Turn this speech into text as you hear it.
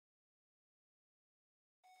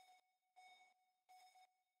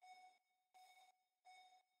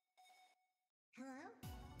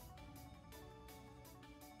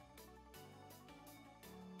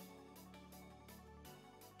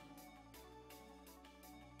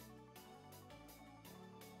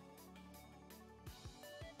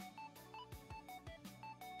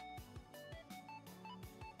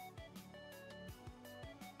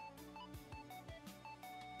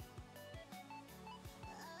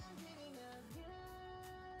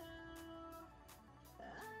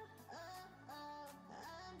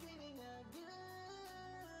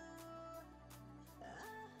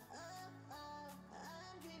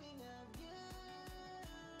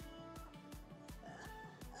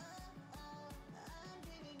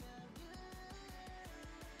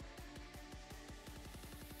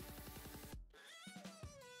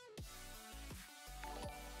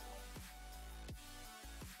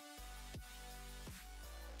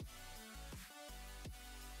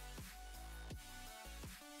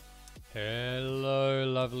Hello,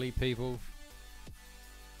 lovely people.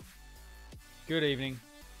 Good evening.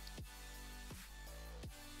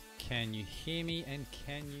 Can you hear me and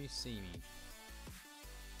can you see me?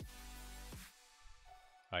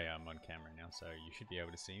 Oh yeah, I'm on camera now, so you should be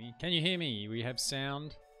able to see me. Can you hear me? We have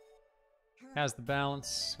sound. How's the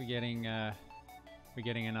balance? We're getting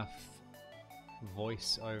enough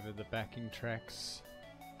voice over the backing tracks.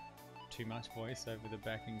 Too much voice over the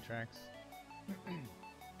backing tracks.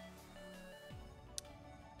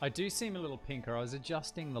 I do seem a little pinker. I was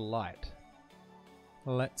adjusting the light.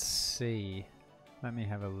 Let's see. Let me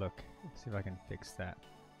have a look. Let's see if I can fix that.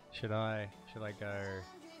 Should I go?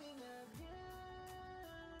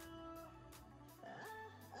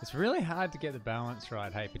 It's really hard to get the balance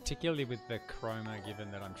right, hey, particularly with the chroma, given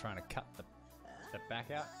that I'm trying to cut the back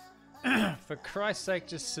out. For Christ's sake,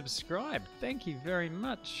 just subscribe. Thank you very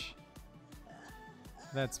much.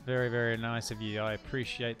 That's very, very nice of you. I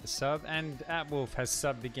appreciate the sub. And Atwolf has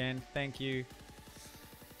subbed again. Thank you.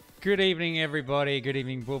 Good evening, everybody. Good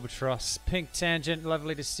evening, Bulbatross. Pink Tangent,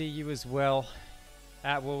 lovely to see you as well.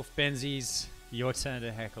 Atwolf, Benzies, your turn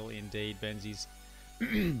to heckle indeed, Benzies.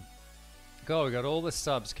 God, we got all the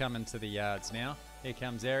subs coming to the yards now. Here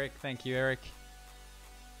comes Eric. Thank you, Eric.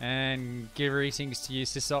 And greetings to you,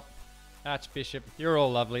 Sisop, Archbishop. You're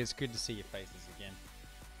all lovely. It's good to see your faces again.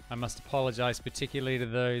 I must apologise particularly to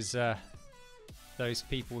those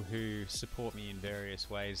people who support me in various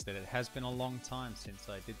ways, that it has been a long time since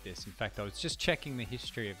I did this. In fact, I was just checking the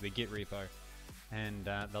history of the Git repo, and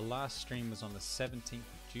the last stream was on the 17th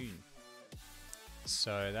of June.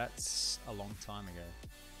 So that's a long time ago.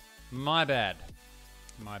 My bad.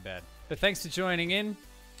 My bad. But thanks for joining in.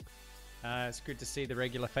 It's good to see the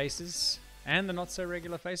regular faces and the not so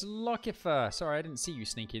regular faces. Lockifer. Sorry, I didn't see you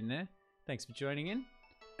sneak in there. Thanks for joining in.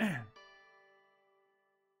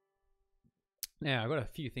 Now, I've got a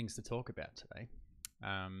few things to talk about today.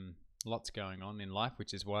 Lots going on in life,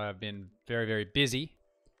 which is why I've been very, very busy.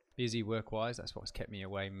 Busy work-wise. That's what's kept me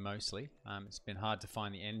away mostly. It's been hard to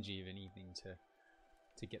find the energy of an evening to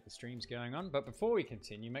get the streams going on. But before we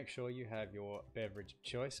continue, make sure you have your beverage of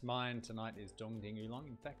choice. Mine tonight is Dong Ding Oolong.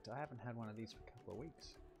 In fact, I haven't had one of these for a couple of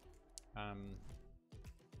weeks. A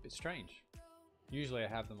bit strange. Usually I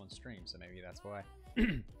have them on stream, so maybe that's why.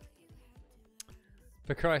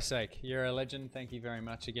 For Christ's sake, you're a legend. Thank you very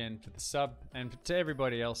much again for the sub, and to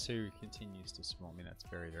everybody else who continues to support me. That's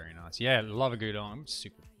very, very nice. Yeah, love a good oolong. I'm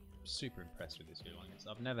super impressed with this oolong.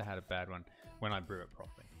 I've never had a bad one when I brew it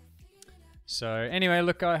properly. So anyway,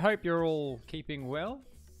 look, I hope you're all keeping well.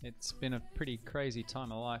 It's been a pretty crazy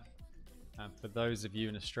time of life. For those of you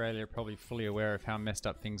in Australia, probably fully aware of how messed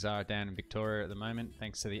up things are down in Victoria at the moment,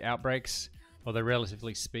 thanks to the outbreaks. Although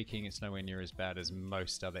relatively speaking, it's nowhere near as bad as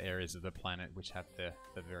most other areas of the planet which have the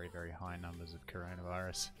very, very high numbers of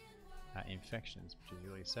coronavirus infections, which is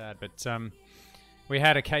really sad. But we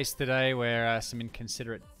had a case today where some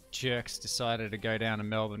inconsiderate jerks decided to go down to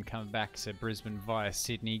Melbourne, come back to Brisbane via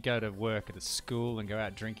Sydney, go to work at a school and go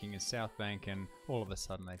out drinking in South Bank, and all of a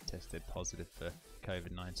sudden they've tested positive for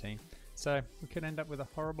COVID-19. So we could end up with a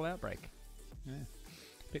horrible outbreak. Yeah.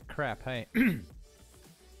 Bit crap, hey?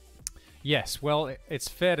 Yes, well, it's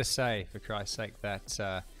fair to say, for Christ's sake,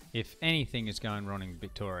 that if anything is going wrong in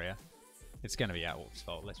Victoria, it's going to be Atwolf's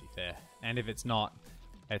fault, let's be fair. And if it's not,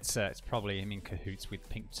 it's probably him in cahoots with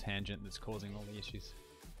Pink Tangent that's causing all the issues.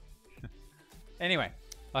 Anyway,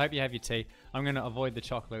 I hope you have your tea. I'm going to avoid the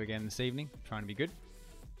chocolate again this evening, trying to be good.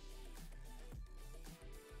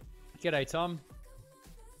 G'day, Tom.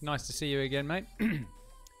 Nice to see you again, mate.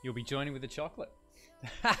 You'll be joining with the chocolate.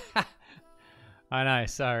 I know,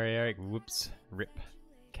 sorry, Eric. Whoops. Rip.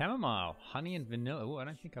 Chamomile, honey and vanilla. Oh, I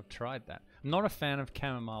don't think I've tried that. I'm not a fan of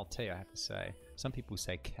chamomile tea, I have to say. Some people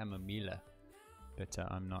say chamomilla, but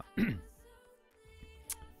I'm not.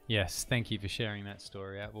 Yes, thank you for sharing that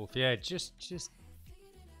story, Atwolf. Yeah, just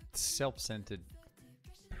self-centered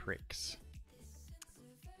pricks.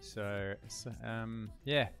 So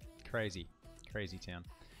yeah, crazy town.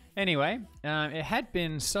 Anyway, it had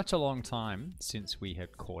been such a long time since we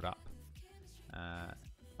had caught up.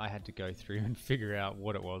 I had to go through and figure out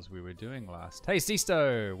what it was we were doing last. Hey,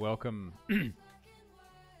 Sisto, welcome.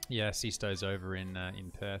 Yeah, Sisto's over in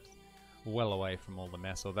Perth, well away from all the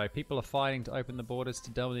mess. Although people are fighting to open the borders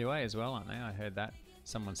to WA as well, aren't they? I heard that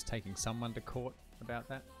someone's taking someone to court about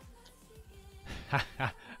that.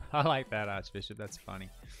 I like that, Archbishop. That's funny.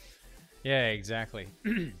 Yeah, exactly.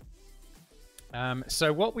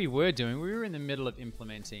 So what we were doing, we were in the middle of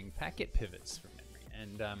implementing packet pivots from memory,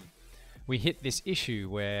 and we hit this issue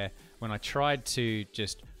where when I tried to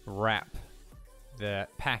just wrap the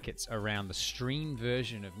packets around the stream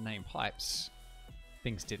version of name pipes,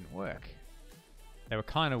 things didn't work. They were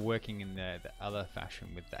kind of working in the other fashion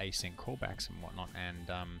with the async callbacks and whatnot,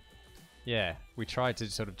 and yeah, we tried to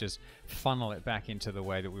sort of just funnel it back into the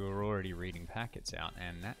way that we were already reading packets out,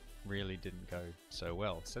 and that really didn't go so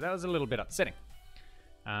well. So that was a little bit upsetting.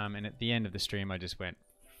 And at the end of the stream, I just went,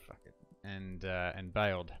 fuck it, and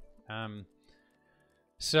bailed.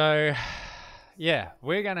 So, yeah,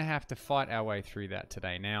 we're going to have to fight our way through that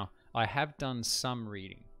today. Now, I have done some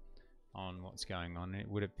reading on what's going on. It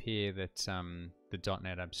would appear that the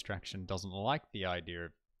 .NET abstraction doesn't like the idea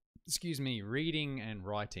of, reading and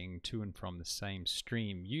writing to and from the same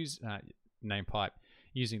stream name pipe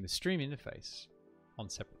using the stream interface on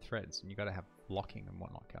separate threads, and you've got to have locking and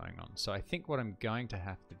whatnot going on. So I think what I'm going to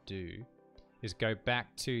have to do is go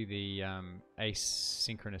back to the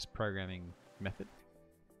asynchronous programming method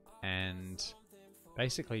and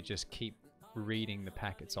basically just keep reading the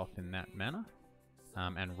packets off in that manner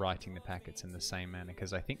and writing the packets in the same manner,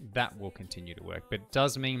 because I think that will continue to work. But it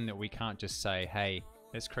does mean that we can't just say, hey,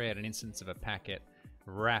 let's create an instance of a packet,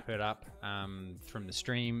 wrap it up from the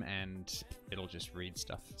stream, and it'll just read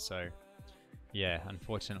stuff. So yeah,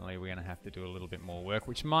 unfortunately, we're going to have to do a little bit more work,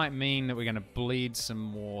 which might mean that we're going to bleed some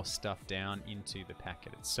more stuff down into the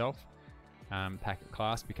packet itself, packet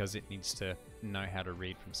class, because it needs to know how to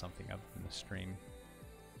read from something other than the stream.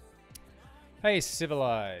 Hey,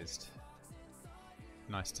 Civilized.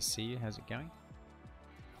 Nice to see you. How's it going?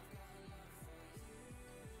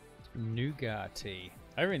 Nougat tea.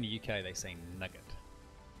 Over in the UK, they say nugget.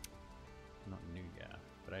 Not nougat,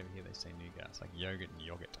 but over here they say nougat. It's like yogurt and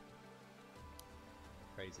yogurt.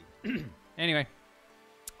 Crazy. Anyway,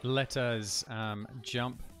 let us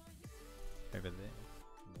jump over there.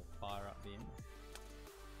 We'll fire up the end.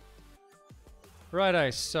 Righto,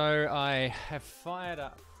 so I have fired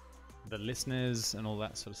up the listeners and all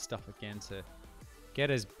that sort of stuff again to get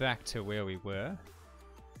us back to where we were,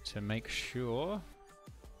 to make sure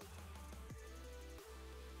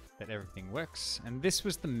that everything works. And this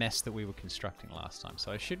was the mess that we were constructing last time,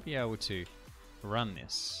 so I should be able to run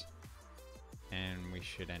this and we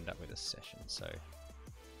should end up with a session. So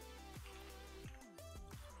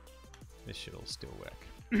this should all still work.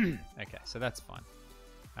 Okay, so that's fine.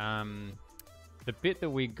 The bit that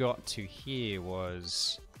we got to here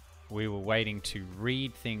was we were waiting to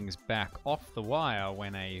read things back off the wire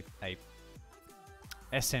when a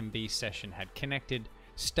SMB session had connected,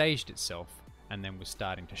 staged itself, and then was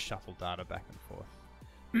starting to shuffle data back and forth.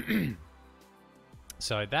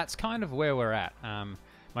 So that's kind of where we're at.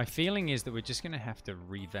 My feeling is that we're just going to have to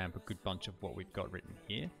revamp a good bunch of what we've got written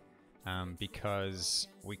here, because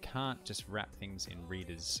we can't just wrap things in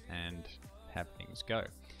readers and have things go.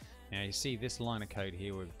 Now you see this line of code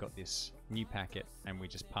here, we've got this new packet and we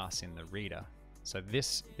just pass in the reader. So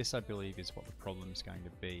this I believe is what the problem is going to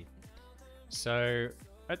be. So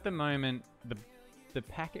at the moment, the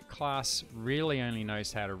packet class really only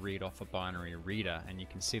knows how to read off a binary reader, and you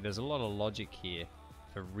can see there's a lot of logic here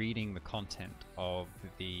for reading the content of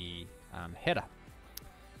the header.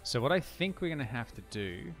 So what I think we're going to have to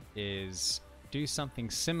do is do something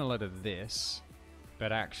similar to this,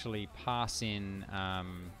 but actually pass in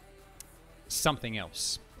something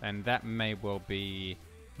else, and that may well be,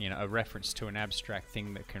 you know, a reference to an abstract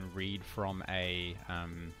thing that can read from a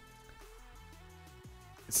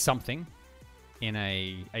something in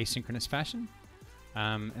a asynchronous fashion.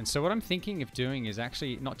 And so what I'm thinking of doing is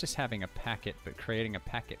actually not just having a packet, but creating a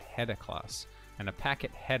packet header class. And a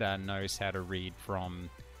packet header knows how to read from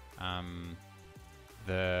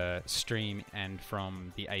the stream and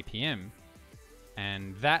from the APM.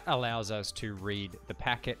 And that allows us to read the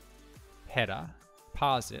packet header,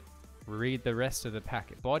 parse it, read the rest of the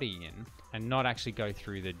packet body in, and not actually go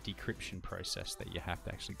through the decryption process that you have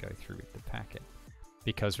to actually go through with the packet.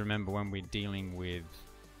 Because remember, when we're dealing with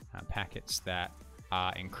packets that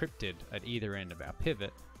are encrypted at either end of our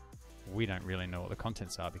pivot, we don't really know what the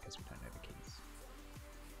contents are because we don't know the keys.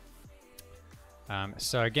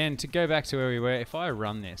 So again, to go back to where we were, if I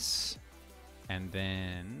run this, and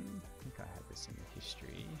then, I think I had this in the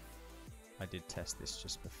history. I did test this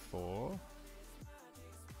just before.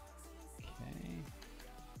 Okay.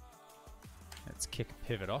 Let's kick a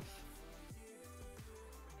pivot off.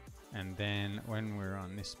 And then when we're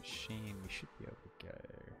on this machine, we should be able to go.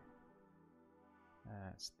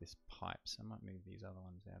 That's this pipe, so I might move these other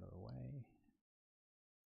ones out of the way.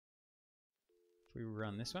 If we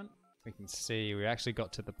run this one, we can see we actually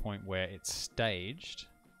got to the point where it's staged,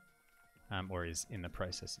 or is in the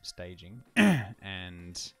process of staging.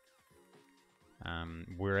 And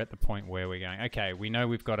we're at the point where we're going, okay, we know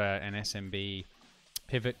we've got an SMB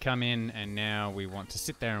pivot come in, and now we want to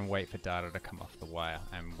sit there and wait for data to come off the wire,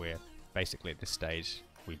 and we're basically at this stage,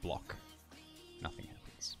 we block. Nothing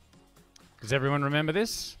happens. Does everyone remember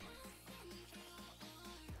this?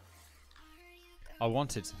 I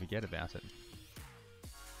wanted to forget about it.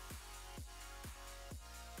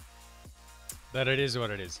 But it is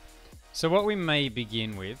what it is. So what we may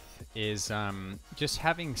begin with is just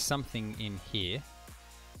having something in here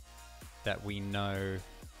that we know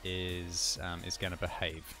is going to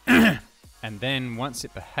behave. And then once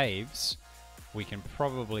it behaves, we can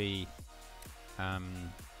probably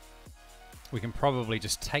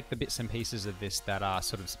just take the bits and pieces of this that are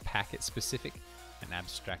sort of packet specific and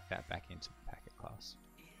abstract that back into the packet class.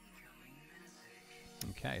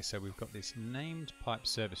 Okay, so we've got this named pipe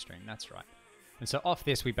server stream, that's right. And so off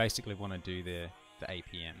this, we basically want to do the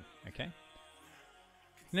APM, okay?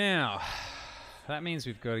 Now, that means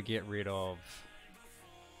we've got to get rid of...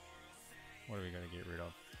 What do we got to get rid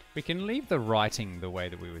of? We can leave the writing the way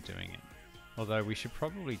that we were doing it. Although we should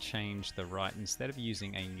probably change the write. Instead of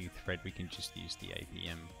using a new thread, we can just use the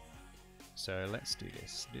APM. So let's do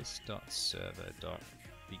this.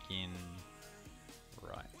 This.server.begin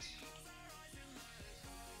write.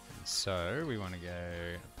 So we want to go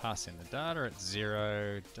pass in the data at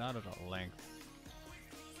 0, data.length,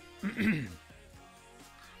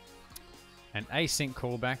 an async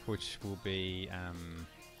callback, which will be,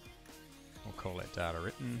 we'll call it data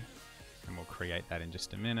written, and we'll create that in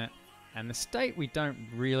just a minute. And the state we don't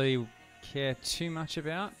really care too much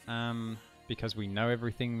about, because we know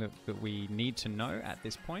everything that we need to know at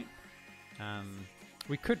this point.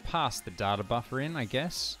 We could pass the data buffer in, I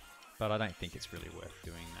guess, but I don't think it's really worth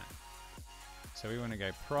doing that. So we want to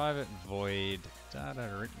go private void data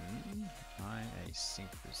written async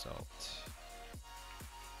result.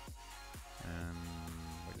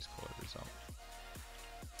 We'll just call it result.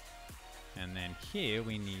 And then here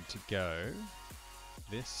we need to go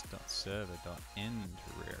this.server.end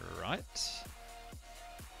write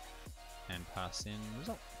and pass in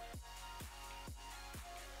result.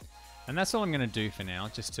 And that's all I'm going to do for now,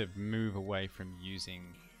 just to move away from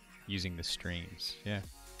using the streams. Yeah.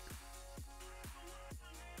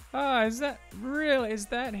 Oh, is that real? Is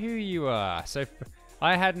that who you are? So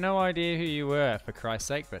I had no idea who you were, for Christ's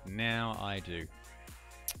sake, but now I do.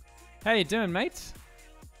 How you doing, mate?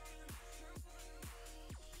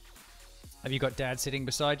 Have you got Dad sitting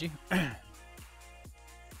beside you?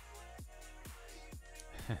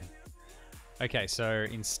 Okay, so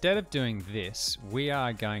instead of doing this, we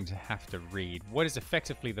are going to have to read what is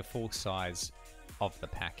effectively the full size of the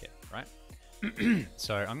packet, right?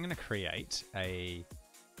 So I'm going to create a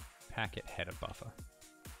packet header buffer,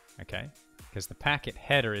 okay? Because the packet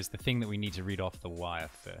header is the thing that we need to read off the wire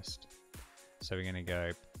first. So we're going to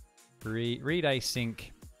go read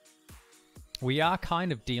async. We are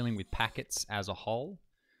kind of dealing with packets as a whole.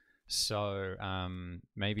 So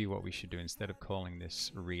maybe what we should do, instead of calling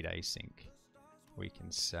this read async, we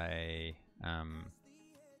can say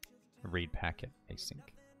read packet async.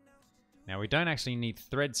 Now we don't actually need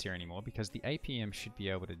threads here anymore because the APM should be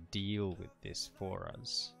able to deal with this for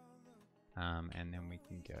us. And then we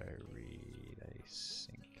can go read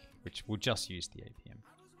async, which we'll just use the APM.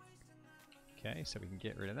 Okay, so we can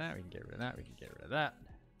get rid of that, we can get rid of that, we can get rid of that.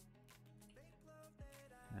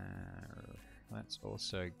 Let's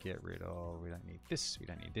also get rid of, we don't need this, we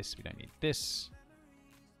don't need this, we don't need this.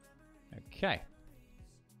 Okay.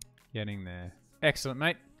 Getting there. Excellent,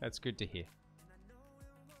 mate. That's good to hear.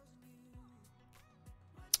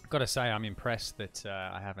 Got to say, I'm impressed that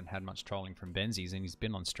I haven't had much trolling from Benzies, and he's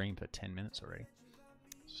been on stream for 10 minutes already.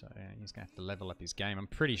 So he's going to have to level up his game. I'm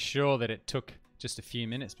pretty sure that it took just a few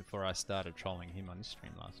minutes before I started trolling him on his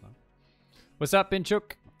stream last night. What's up,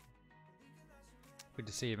 Benchuk? Good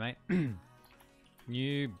to see you, mate.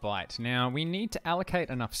 New byte. Now, we need to allocate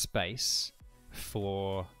enough space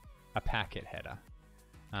for a packet header.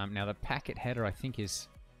 Now, the packet header, I think, is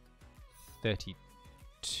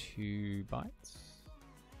 32 bytes.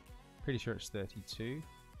 Pretty sure it's 32.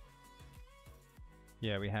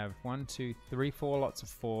 Yeah, we have 1, 2, 3, 4 lots of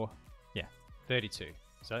 4. Yeah, 32.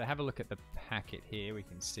 So have a look at the packet here. We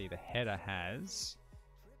can see the header has...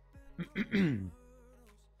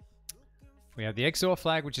 We have the XOR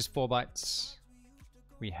flag, which is 4 bytes.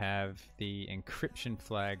 We have the encryption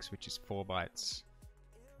flags, which is 4 bytes.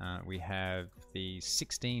 We have the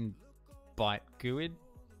 16-byte GUID.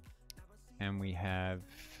 And we have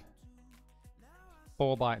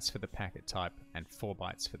 4 bytes for the packet type and 4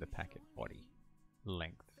 bytes for the packet body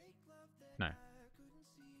length. No.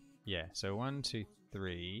 Yeah, so 1, 2,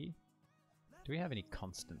 3. Do we have any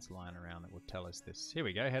constants lying around that will tell us this? Here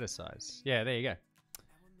we go, header size. Yeah, there you go.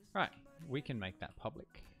 Right, we can make that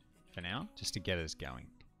public for now, just to get us going.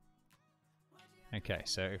 Okay,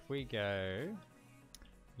 so if we go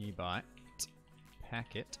new byte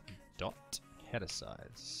packet dot header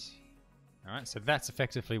size. All right, so that's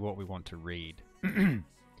effectively what we want to read.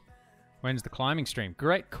 When's the climbing stream?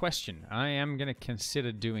 Great question. I am going to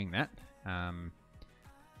consider doing that.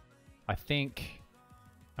 I think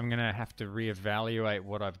I'm going to have to reevaluate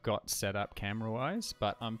what I've got set up camera-wise,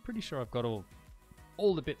 but I'm pretty sure I've got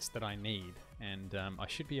all the bits that I need, and I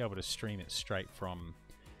should be able to stream it straight from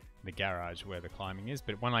the garage where the climbing is.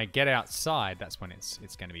 But when I get outside, that's when it's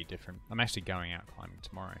going to be different. I'm actually going out climbing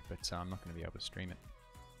tomorrow, but I'm not going to be able to stream it.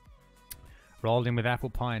 Rolled in with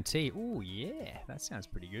apple pie and tea. Oh yeah, that sounds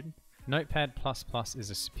pretty good. Notepad++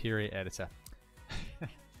 is a superior editor.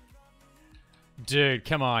 Dude,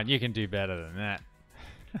 come on, you can do better than that.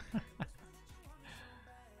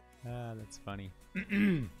 That's funny.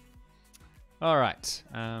 All right.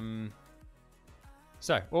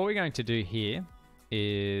 So what we're going to do here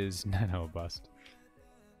is nano bust.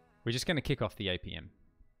 We're just going to kick off the APM,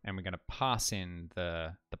 and we're going to pass in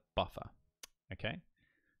the buffer. Okay.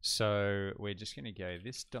 So we're just going to go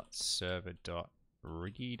this dot server dot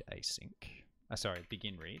read async. Sorry,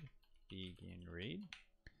 begin read. Begin read.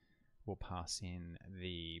 We'll pass in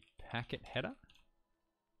the packet header.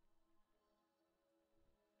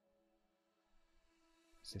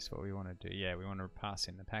 Is this what we want to do? Yeah, we want to pass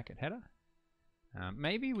in the packet header.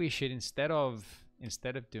 Maybe we should, instead of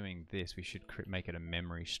doing this, we should make it a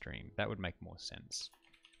memory stream. That would make more sense.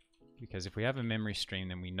 Because if we have a memory stream,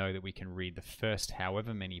 then we know that we can read the first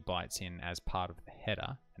however many bytes in as part of the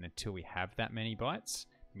header, and until we have that many bytes,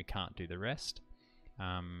 we can't do the rest.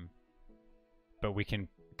 But we can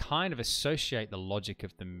kind of associate the logic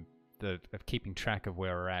of of keeping track of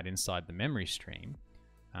where we're at inside the memory stream,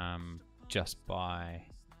 just by.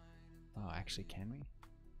 Oh, actually, can we?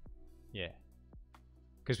 Yeah,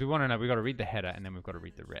 because we want to know we've got to read the header and then we've got to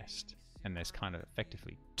read the rest. And there's kind of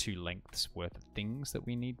effectively 2 lengths worth of things that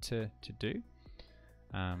we need to do.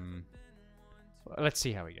 Let's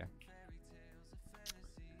see how we go.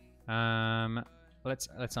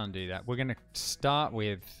 Let's undo that. We're going to start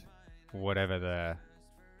with whatever the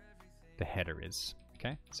header is.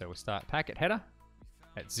 Okay, so we'll start packet header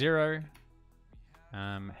at 0.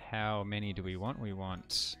 How many do we want? We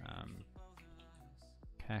want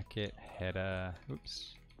packet header.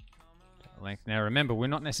 Oops. Length. Now remember, we're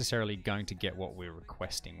not necessarily going to get what we're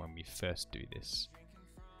requesting when we first do this.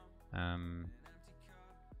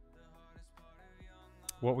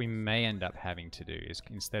 What we may end up having to do is,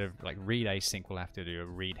 instead of like read async, we'll have to do a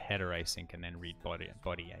read header async and then read body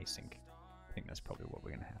async. I think that's probably what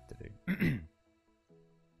we're going to have to do.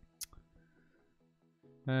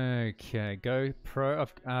 Okay, GoPro.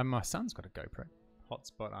 My son's got a GoPro.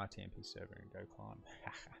 Hotspot RTMP server and Go Climb.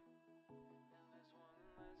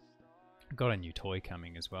 Got a new toy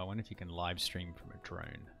coming as well. I wonder if you can live stream from a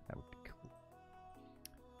drone. That would be cool.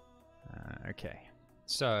 Okay,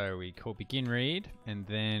 so we call begin read, and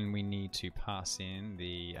then we need to pass in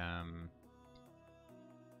the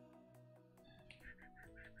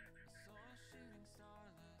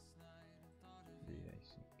read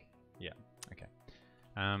async. Yeah. Okay.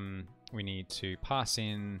 We need to pass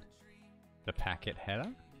in the packet header,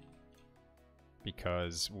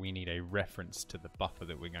 because we need a reference to the buffer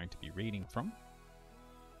that we're going to be reading from.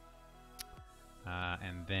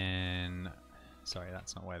 And then, sorry,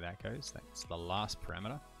 that's not where that goes. That's the last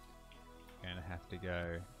parameter. We're going to have to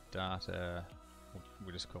go data,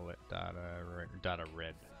 we'll just call it data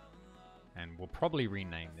red. And we'll probably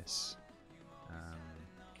rename this.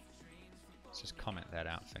 Let's just comment that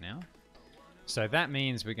out for now. So that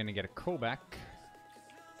means we're going to get a callback,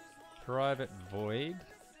 private void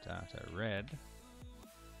data red.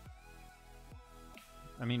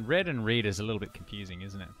 I mean, red and read is a little bit confusing,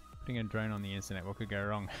 isn't it? Putting a drone on the internet, what could go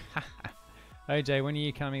wrong? OJ, when are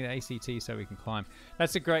you coming to ACT so we can climb?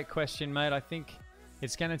 That's a great question, mate. I think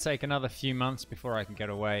it's going to take another few months before I can get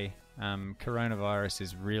away. Coronavirus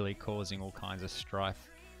is really causing all kinds of strife.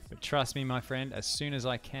 But trust me, my friend, as soon as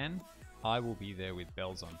I can, I will be there with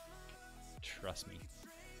bells on. Trust me.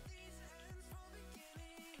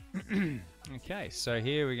 Okay, so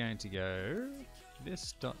here we're going to go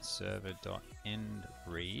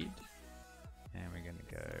this.server.endRead, and we're going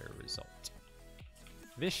to go result.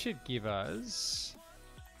 This should give us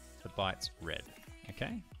the bytes read,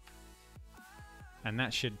 okay? And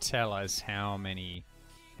that should tell us how many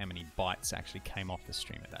bytes actually came off the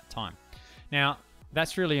stream at that time. Now,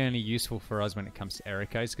 that's really only useful for us when it comes to error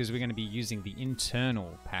codes, because we're going to be using the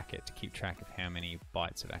internal packet to keep track of how many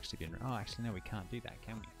bytes have actually been read. Oh, actually, no, we can't do that,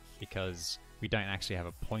 can we? Because we don't actually have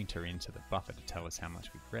a pointer into the buffer to tell us how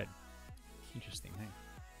much we've read. Interesting, hey?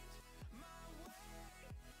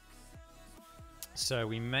 So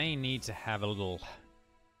we may need to have a little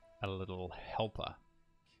helper.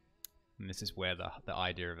 And this is where the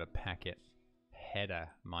idea of a packet header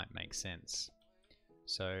might make sense.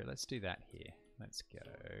 So let's do that here. Let's go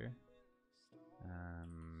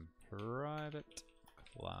private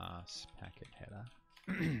class packet header.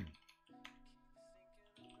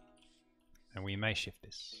 And we may shift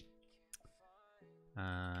this.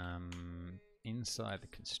 Inside the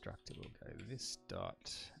constructor, we'll go this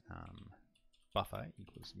dot buffer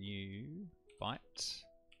equals new byte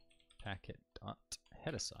packet dot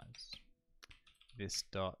header size. This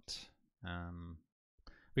dot,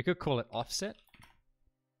 we could call it offset.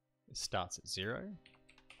 It starts at 0,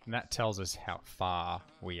 and that tells us how far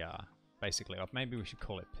we are basically off. Maybe we should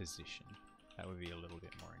call it position. That would be a little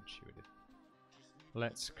bit more intuitive.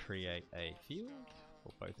 Let's create a field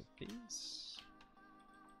for both of these.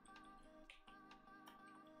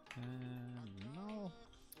 Null.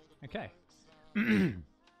 Okay.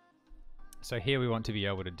 So here we want to be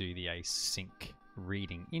able to do the async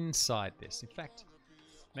reading inside this. In fact,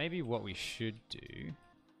 maybe what we should do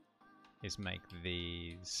is make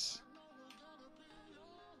these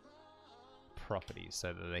properties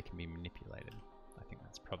so that they can be manipulated. I think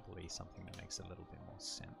that's probably something that makes a little bit more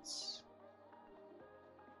sense.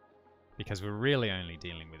 Because we're really only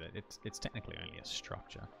dealing with it. It's technically only a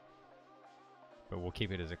structure. But we'll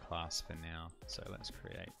keep it as a class for now. So let's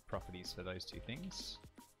create properties for those two things.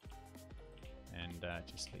 And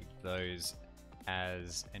just leave those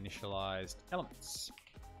as initialized elements.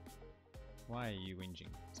 Why are you whinging?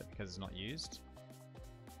 Is that because it's not used?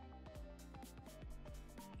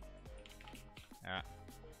 Alright.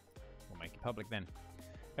 We'll make it public then.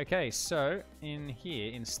 Okay, so in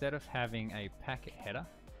here, instead of having a packet header,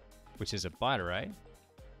 which is a byte array,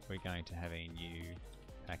 we're going to have a new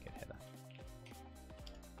packet header.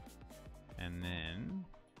 And then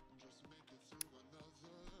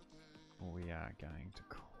we are going to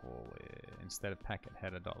call it, instead of packet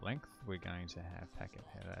header.length, we're going to have packet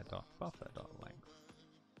header.buffer.length.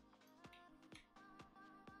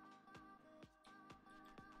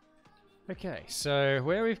 Okay, so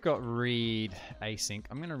where we've got read async,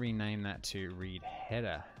 I'm going to rename that to read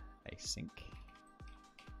header async.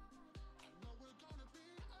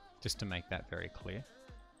 Just to make that very clear.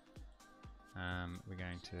 We're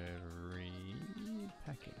going to read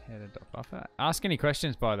packet header.buffer. Ask any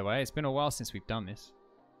questions, by the way. It's been a while since we've done this.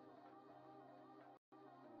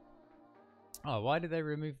 Oh, why did they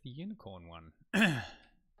remove the unicorn one?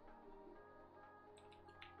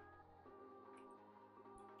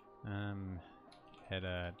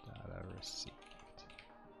 Header data received.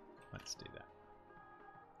 Let's do that.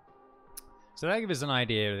 So that gives us an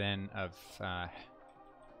idea then of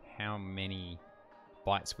how many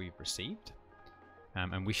bytes we've received.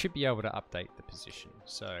 And we should be able to update the position.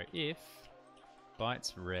 So if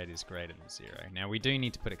bytes read is greater than 0. Now we do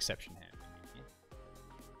need to put exception handling in here.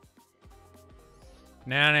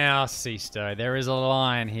 Now, Seasto, there is a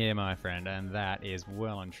line here, my friend, and that is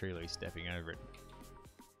well and truly stepping over it.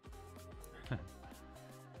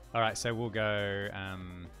 Alright, so we'll go,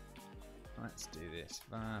 let's do this.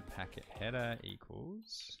 Var packet header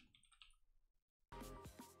equals...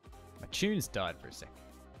 My tunes died for a second.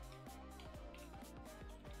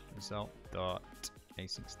 Result dot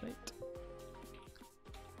async state.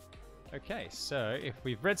 Okay, so if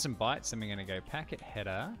we've read some bytes, then we're going to go packet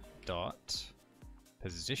header dot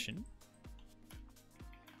position.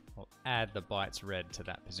 We'll add the bytes read to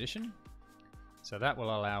that position. So that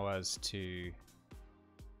will allow us to...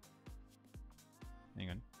 Hang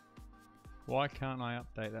on. Why can't I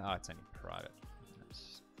update that? Oh, it's only private.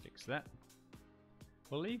 Let's fix that.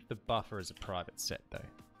 We'll leave the buffer as a private set though.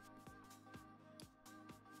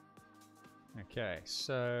 Okay,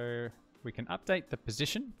 so we can update the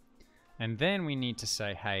position, and then we need to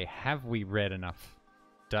say, hey, have we read enough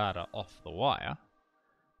data off the wire?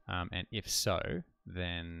 And if so,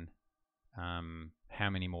 then how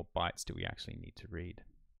many more bytes do we actually need to read?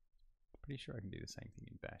 Pretty sure I can do the same thing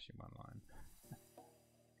in Bash in one line.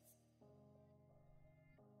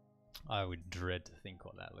 I would dread to think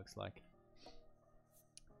what that looks like.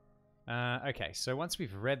 Okay, so once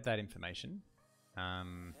we've read that information,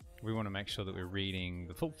 we want to make sure that we're reading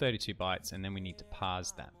the full 32 bytes, and then we need to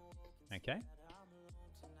parse that. Okay?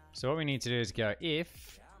 So what we need to do is go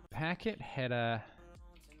if packet header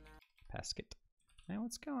pasket. Now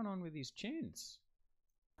what's going on with these tunes?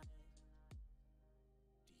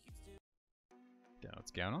 Don't know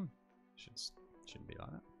what's going on. Shouldn't be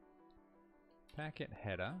like that. Packet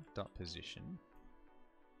header dot position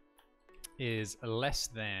is less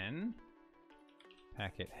than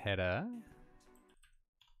packet header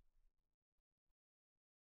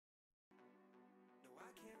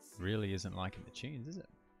Really isn't liking the tunes, is it?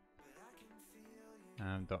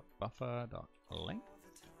 Dot buffer dot length.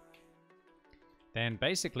 Then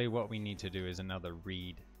basically what we need to do is another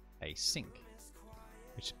read async,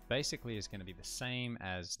 which basically is going to be the same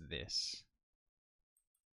as this.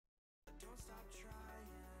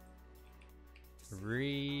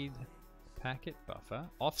 Read packet buffer.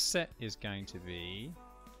 Offset is going to be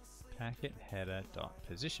packet header dot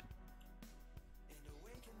position.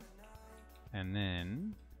 And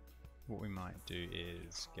then what we might do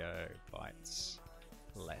is go bytes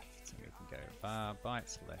left. And we can go bar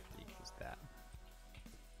bytes left equals that.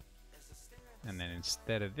 And then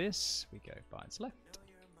instead of this, we go bytes left.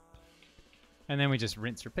 And then we just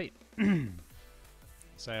rinse repeat.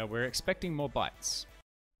 So we're expecting more bytes.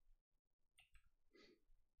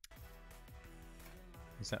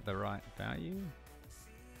 Is that the right value?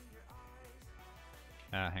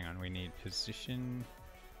 Hang on, we need position.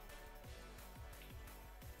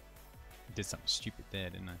 I did something stupid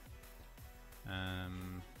there, didn't I?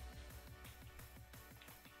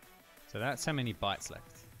 So that's how many bytes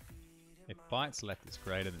left. If bytes left is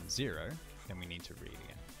greater than 0, then we need to read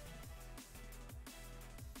again.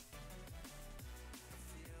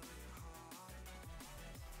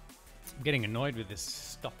 I'm getting annoyed with this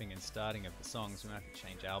stopping and starting of the songs. We might have to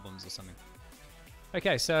change albums or something.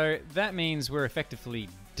 Okay, so that means we're effectively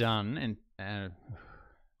done, and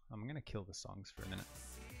I'm going to kill the songs for a minute.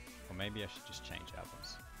 Or maybe I should just change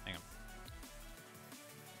albums. Hang on.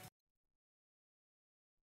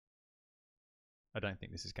 I don't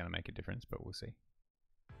think this is going to make a difference, but we'll see.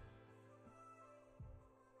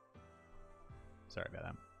 Sorry about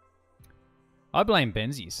that. I blame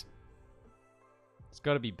Benzies. It's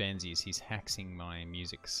got to be Benzies. He's haxing my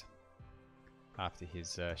musics after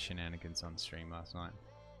his shenanigans on stream last night.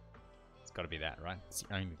 It's got to be that, right? It's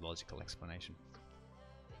the only logical explanation.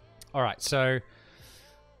 All right, so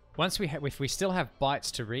once if we still have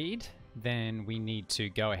bytes to read, then we need to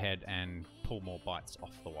go ahead and pull more bytes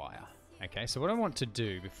off the wire. Okay, so what I want to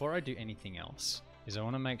do before I do anything else is I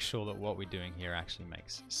want to make sure that what we're doing here actually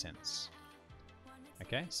makes sense.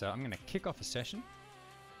 Okay, so I'm going to kick off a session.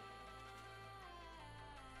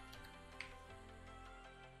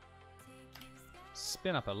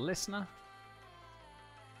 Spin up a listener.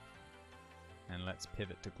 And let's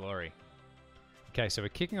pivot to glory. Okay, so we're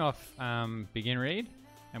kicking off begin read,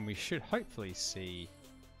 and we should hopefully see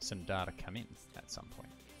some data come in at some point.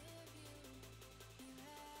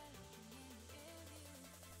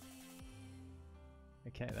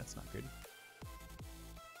 Okay, that's not good.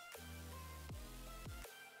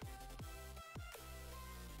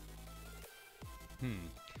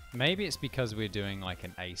 Maybe it's because we're doing like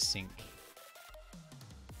an async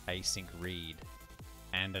read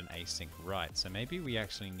and an async write. So maybe we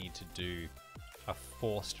actually need to do a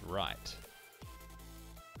forced write.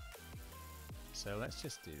 So let's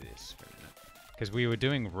just do this for a minute. Because we were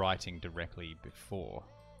doing writing directly before.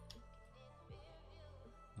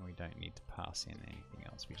 We don't need to pass in anything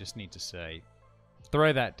else. We just need to say,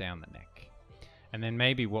 throw that down the neck. And then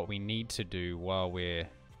maybe what we need to do while we're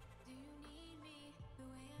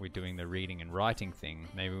doing the reading and writing thing,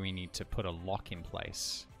 maybe we need to put a lock in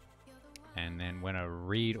place. And then when a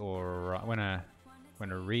read or when a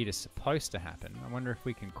read is supposed to happen, I wonder if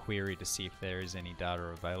we can query to see if there is any data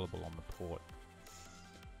available on the port.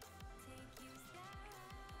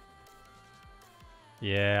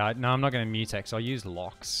 Yeah, no, I'm not going to mutex. I'll use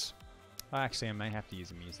locks. Actually, I may have to use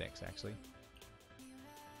a mutex, actually.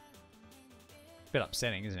 Bit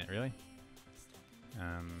upsetting, isn't it, really?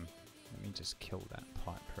 Let me just kill that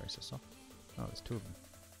pipe processor. Oh, there's two of them.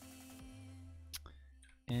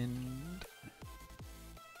 And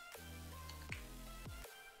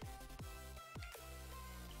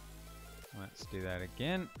let's do that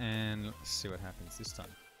again, and let's see what happens this time.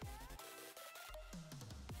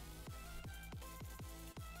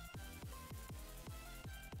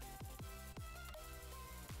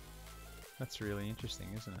 That's really interesting,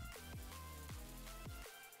 isn't it?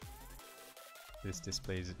 This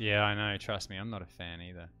displays... Yeah, I know, trust me, I'm not a fan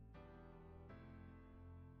either.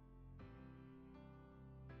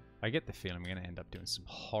 I get the feeling we're going to end up doing some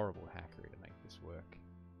horrible hackery to make this work.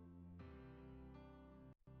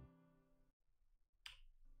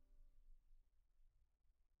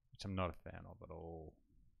 Which I'm not a fan of at all.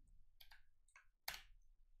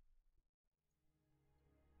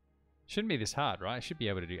 Shouldn't be this hard, right? I should be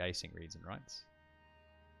able to do async reads and writes.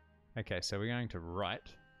 Okay, so we're going to write,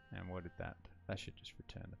 and what did that? That should just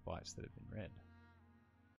return the bytes that have been read.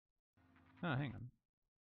 Oh, hang on.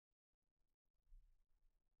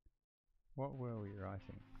 What were we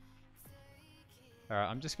writing? Alright,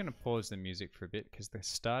 I'm just going to pause the music for a bit because the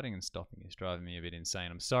starting and stopping is driving me a bit insane.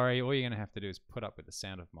 I'm sorry, all you're going to have to do is put up with the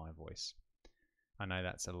sound of my voice. I know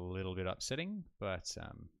that's a little bit upsetting, but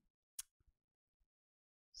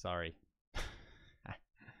sorry.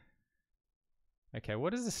 Okay,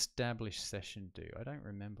 what does establish session do? I don't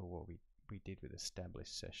remember what we did with establish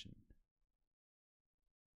session.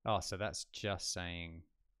 Oh, so that's just saying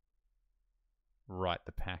write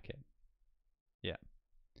the packet. Yeah.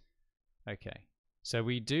 Okay. So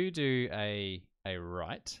we do a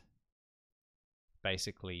write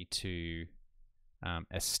basically to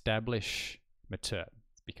establish Meterp,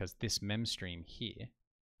 because this memstream here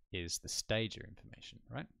is the stager information,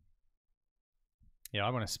 right? Yeah, I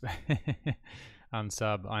want to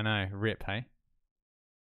unsub. I know, rip, hey?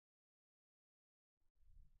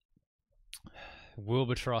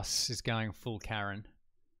 Wilbertross is going full Karen.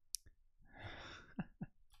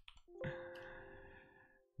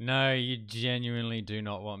 No, you genuinely do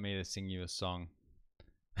not want me to sing you a song.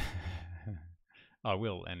 I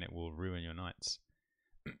will, and it will ruin your nights.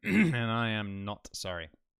 And I am not sorry.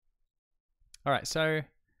 Alright, so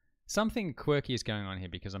something quirky is going on here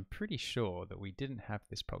because I'm pretty sure that we didn't have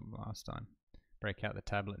this problem last time. Break out the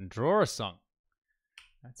tablet and draw a song.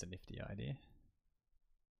 That's a nifty idea.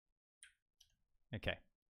 Okay.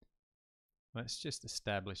 Let's just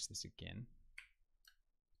establish this again.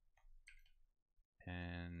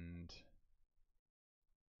 And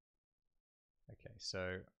okay, so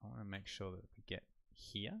I want to make sure that we get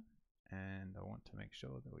here, and I want to make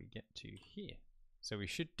sure that we get to here. So we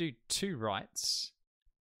should do 2 writes,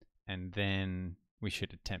 and then we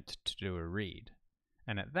should attempt to do a read.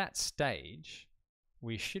 And at that stage,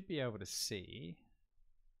 we should be able to see,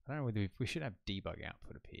 I don't know whether we should have debug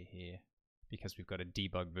output appear here, because we've got a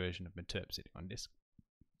debug version of Meterp sitting on disk.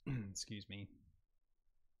 Excuse me.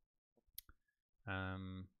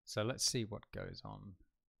 So let's see what goes on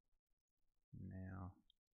now.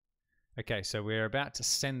 Okay, so we're about to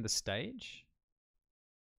send the stage,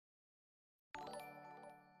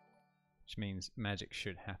 which means magic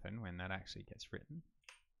should happen when that actually gets written.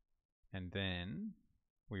 And then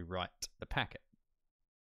we write the packet.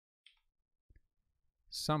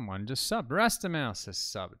 Someone just subbed. Rastamouse has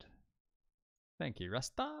subbed. Thank you,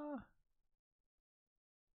 Rasta.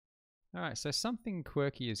 Alright, so something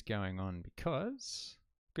quirky is going on because...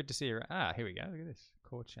 Good to see you. Ah, here we go. Look at this.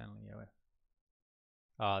 Core channel EOF.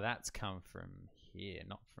 Oh, that's come from here,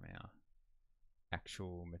 not from our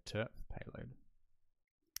actual Meterp payload.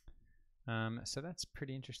 So that's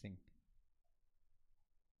pretty interesting.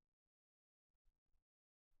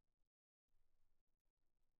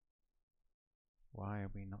 Why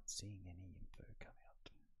are we not seeing any info come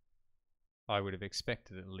out? I would have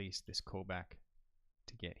expected at least this callback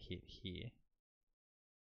to get hit here,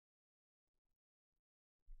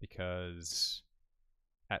 because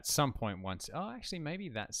at some point once, oh, actually maybe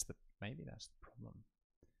that's the problem.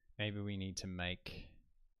 Maybe we need to make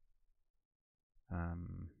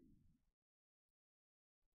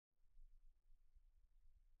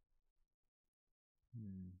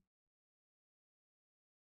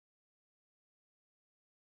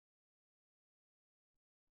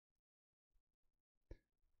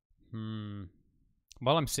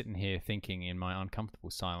While I'm sitting here thinking in my uncomfortable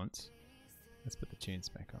silence, let's put the tunes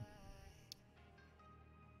back on.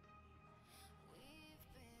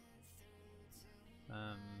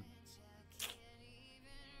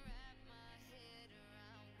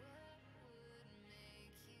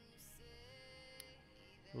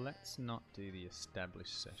 Let's not do the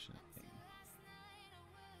established session thing.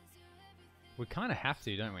 We kind of have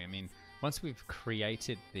to, don't we? I mean, once we've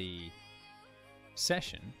created the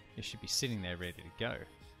session, it should be sitting there ready to go.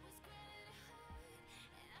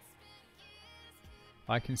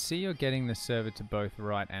 I can see you're getting the server to both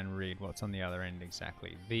write and read. What's on the other end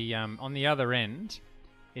exactly? The on the other end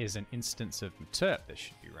is an instance of Meterp that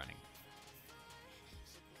should be running.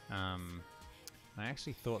 I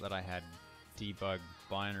actually thought that I had debug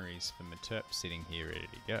binaries for Meterp sitting here ready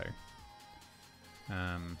to go.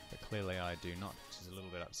 But clearly I do not, which is a little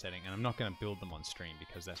bit upsetting. And I'm not going to build them on stream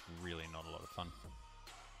because that's really not a lot of fun.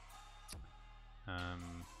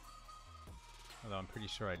 Although I'm pretty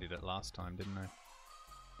sure I did it last time, didn't I?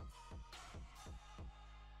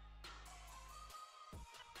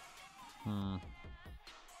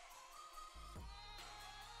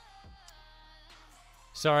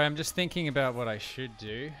 Sorry, I'm just thinking about what I should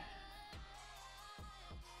do.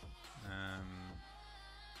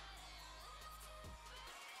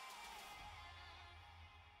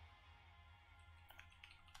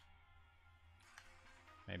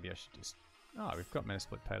 Maybe I should just... Oh, we've got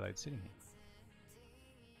Metasplit payload sitting here.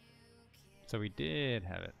 So we did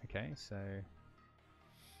have it. Okay, so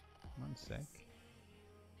One sec.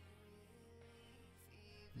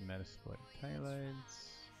 Metasploit payloads.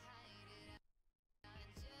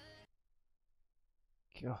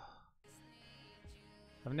 God.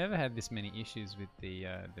 I've never had this many issues with the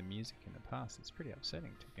music in the past. It's pretty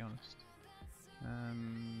upsetting, to be honest.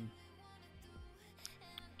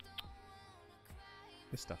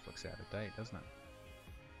 This stuff looks out of date, doesn't it?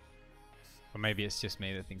 Or maybe it's just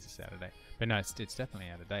me that thinks it's out of date. But no, it's definitely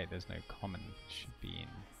out of date. There's no common. It should be in.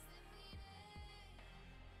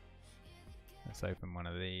 Let's open one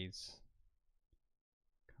of these.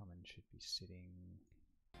 Common should be sitting.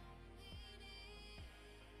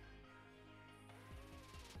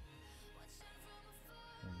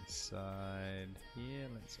 Inside here,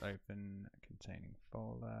 let's open a containing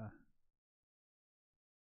folder.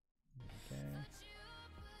 Okay.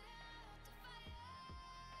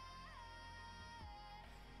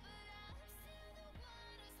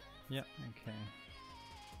 Yep, okay.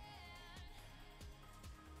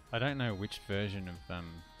 I don't know which version of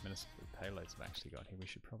Municipal Payloads I've actually got here. We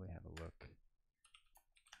should probably have a look.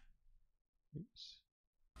 Oops.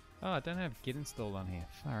 Oh, I don't have Git installed on here.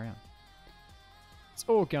 Far out. It's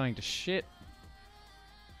all going to shit.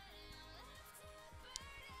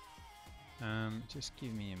 Just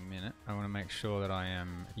give me a minute. I want to make sure that I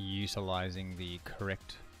am utilizing the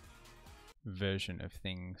correct version of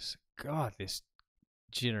things. God, this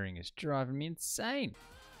jittering is driving me insane.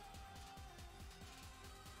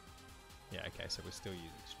 Yeah, okay, so we're still using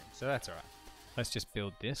string. So that's alright. Let's just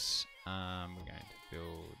build this. We're going to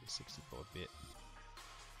build a 64-bit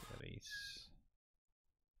release.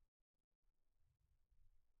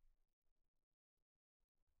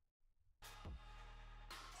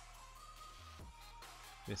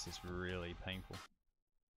 This is really painful.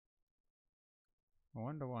 I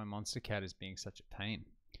wonder why Monster Cat is being such a pain.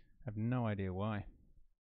 I have no idea why.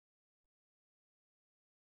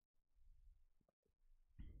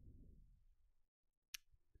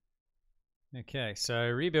 Okay, so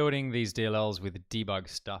rebuilding these DLLs with debug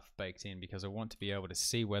stuff baked in because I want to be able to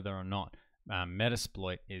see whether or not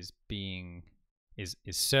Metasploit is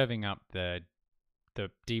serving up the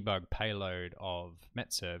debug payload of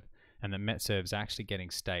metserv, and that metserv's actually getting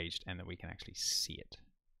staged and that we can actually see it.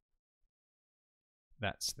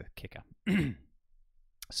 That's the kicker.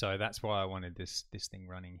 So that's why I wanted this thing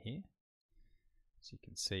running here. So you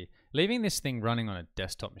can see, leaving this thing running on a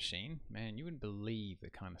desktop machine, man, you wouldn't believe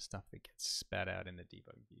the kind of stuff that gets spat out in the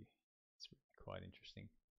debug view. It's really quite interesting.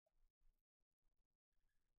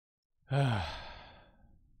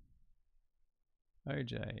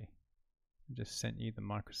 OJ, I just sent you the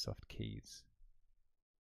Microsoft keys.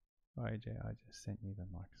 OJ, I just sent you the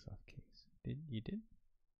Microsoft keys. You did?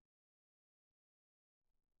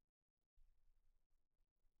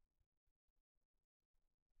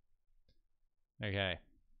 Okay,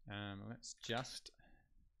 let's just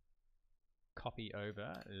copy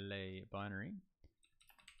over the binary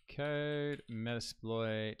code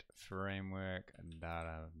Metasploit framework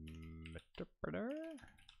data meterpreter.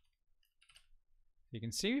 You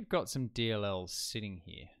can see we've got some DLLs sitting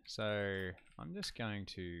here, so I'm just going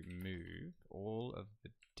to move all of the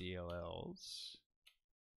DLLs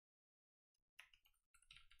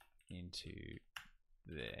into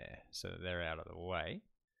there so that they're out of the way.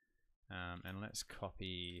 And let's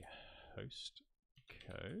copy host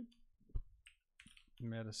code,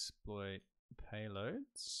 Metasploit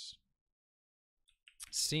payloads,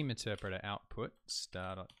 CMeterpreter output,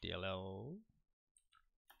 star.dll.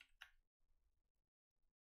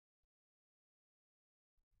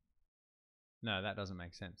 No, that doesn't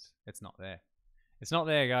make sense. It's not there. It's not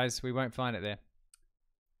there, guys. We won't find it there.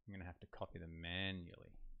 I'm going to have to copy them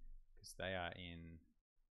manually because they are in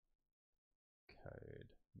code.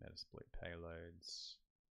 Metasploit payloads,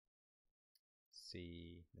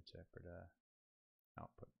 CMeterpreter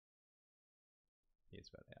output. Here's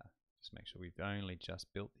where they are. Just make sure we've only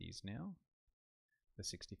just built these now, the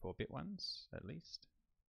 64-bit ones at least.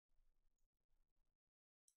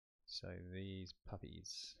 So these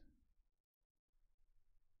puppies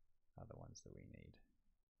are the ones that we need.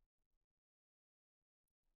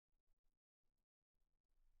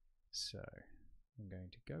 So I'm going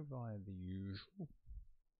to go via the usual.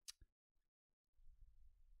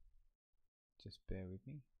 Just bear with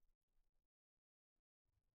me.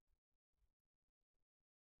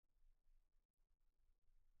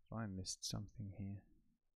 If I missed something here.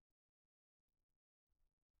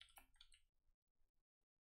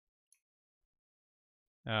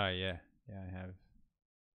 Oh yeah, I have.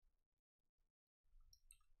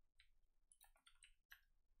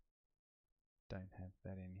 Don't have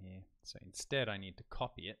that in here. So instead I need to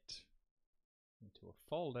copy it into a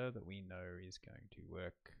folder that we know is going to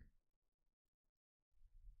work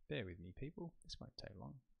Bear with me, people. This won't take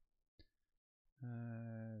long.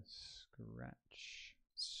 Scratch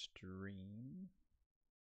stream.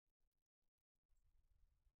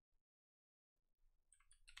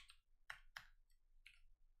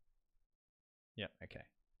 Yeah, okay.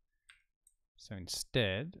 So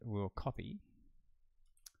instead, we'll copy.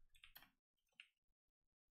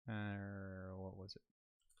 What was it?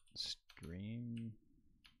 Stream.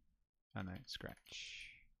 Oh no, scratch.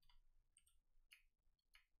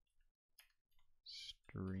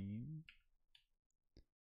 Stream.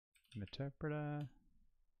 Meterpreter.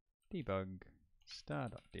 Debug.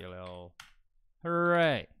 Star.dll.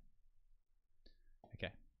 Hooray!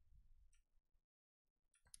 Okay.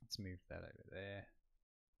 Let's move that over there.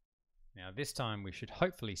 Now this time we should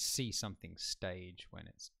hopefully see something stage when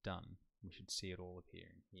it's done. We should see it all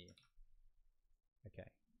appearing here.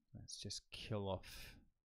 Okay, let's just kill off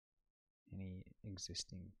any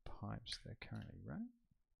existing pipes that are currently running.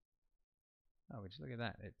 Oh, just look at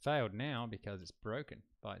that. It failed now because it's broken.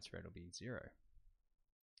 Bytes rate will be 0.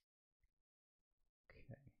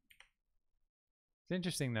 Okay. It's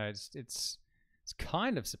interesting though. It's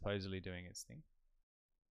kind of supposedly doing its thing.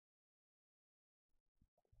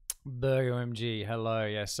 BurgerMG, hello.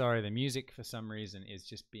 Yeah, sorry. The music for some reason is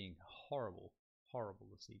just being horrible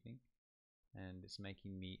this evening, and it's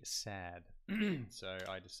making me sad. So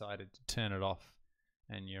I decided to turn it off.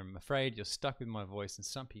 And I'm afraid you're stuck with my voice, and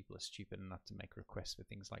some people are stupid enough to make requests for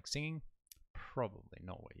things like singing. Probably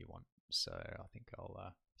not what you want. So I think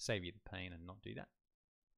I'll save you the pain and not do that.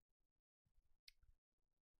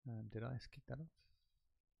 Did I kick that off?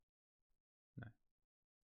 No.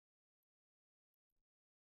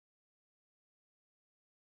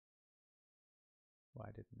 Why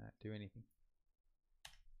didn't that do anything?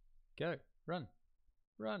 Go. Run.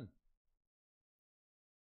 Run.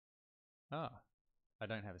 Ah. I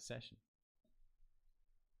don't have a session.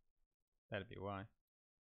 That'd be why.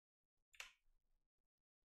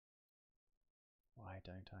 Why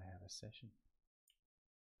don't I have a session?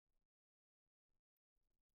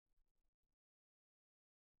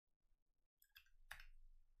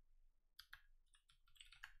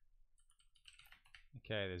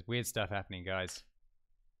 Okay, there's weird stuff happening, guys.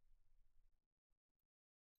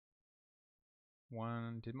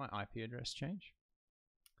 Did my IP address change?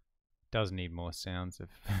 Does need more sounds of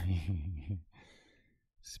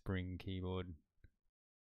spring keyboard.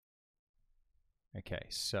 Okay,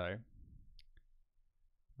 so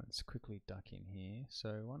let's quickly duck in here.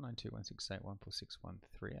 So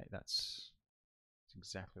 192.168.146.138. That's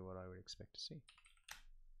exactly what I would expect to see.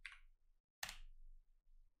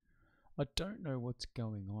 I don't know what's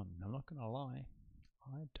going on. I'm not gonna lie.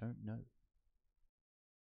 I don't know.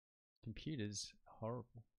 Computer's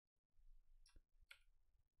horrible.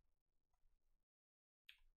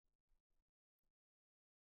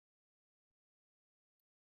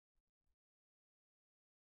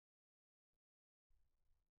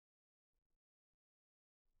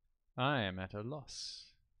 I am at a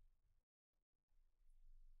loss.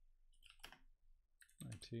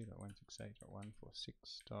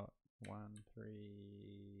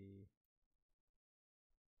 92.168.146.13.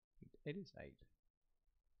 It is 8.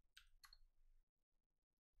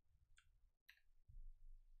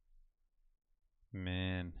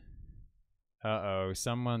 Man. Uh-oh,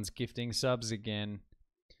 someone's gifting subs again.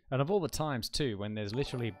 And of all the times too, when there's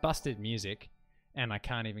literally busted music and I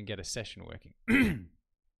can't even get a session working.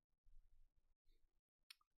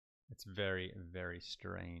 It's very, very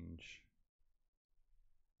strange.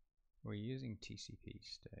 We're using TCP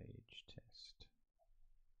stage test.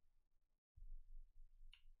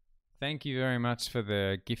 Thank you very much for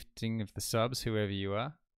the gifting of the subs, whoever you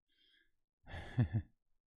are.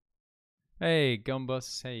 Hey,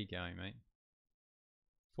 Gumbus, how you going, mate?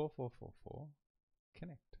 4444,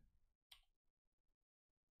 connect.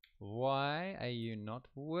 Why are you not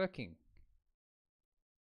working?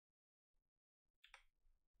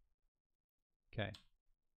 Okay.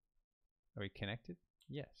 Are we connected?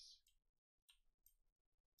 Yes.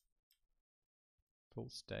 Full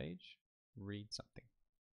stage. Read something.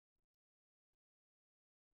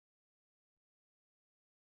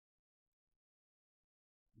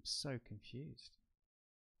 I'm so confused.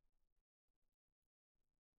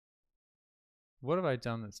 What have I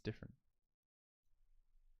done that's different?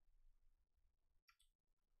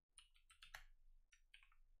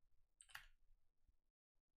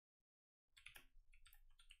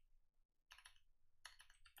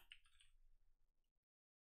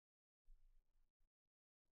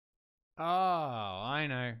 Oh, I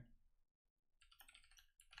know.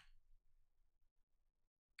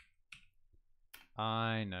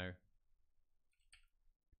 I know.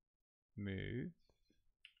 Move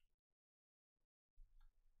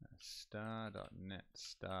star.net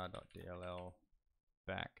star.dll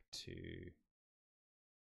back to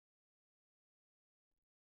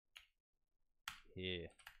here.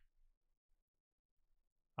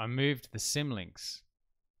 I moved the symlinks.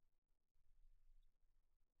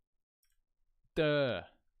 Duh.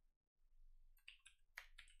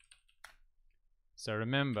 So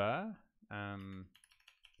remember, I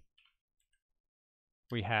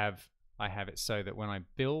have it so that when I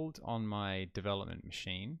build on my development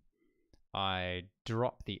machine, I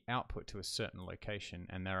drop the output to a certain location,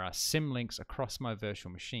 and there are symlinks across my virtual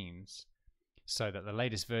machines so that the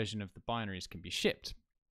latest version of the binaries can be shipped.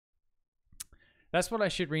 That's what I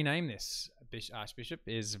should rename this, Archbishop,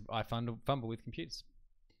 is I fumble with computers.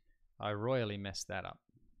 I royally messed that up.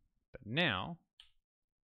 But now,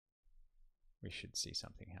 we should see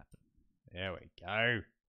something happen. There we go.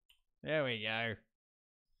 There we go.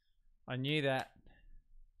 I knew that.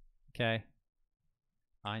 Okay.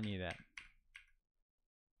 I knew that.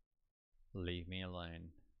 Leave me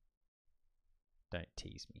alone. Don't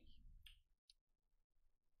tease me.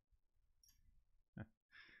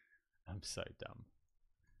 I'm so dumb.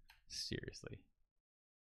 Seriously.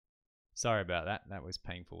 Sorry about that. That was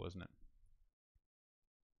painful, wasn't it?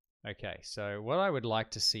 Okay, so what I would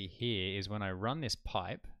like to see here is when I run this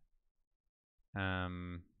pipe, I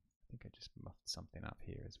think I just muffed something up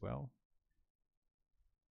here as well.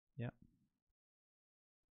 Yep.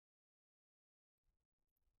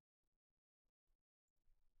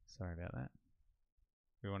 Sorry about that.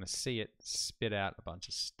 We want to see it spit out a bunch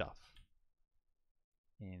of stuff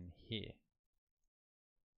in here.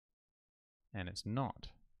 And it's not.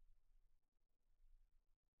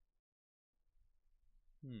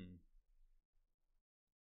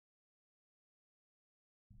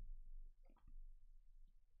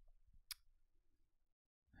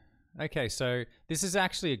 Okay, so this is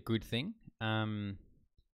actually a good thing. And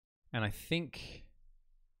I think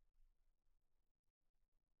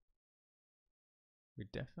we're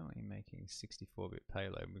definitely making 64-bit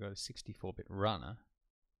payload. We've got a 64-bit runner.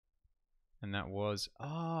 And that was,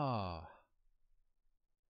 I've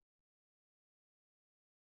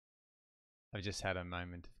just had a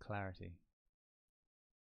moment of clarity.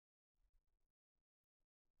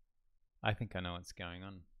 I think I know what's going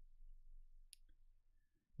on.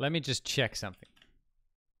 Let me just check something.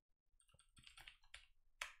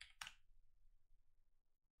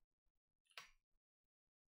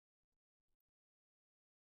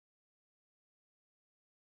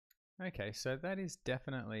 Okay, so that is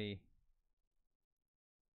definitely...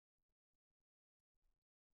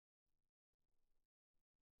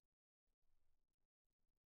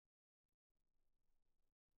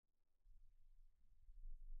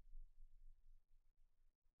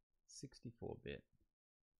 $64-bit.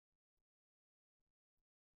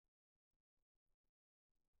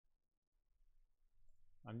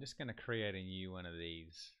 I'm just going to create a new one of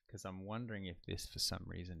these because I'm wondering if this for some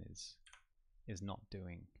reason is not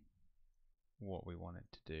doing what we want it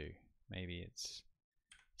to do. Maybe it's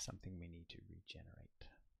something we need to regenerate.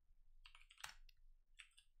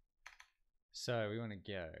 So we want to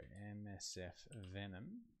go MSF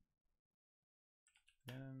Venom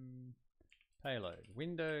payload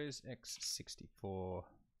Windows x64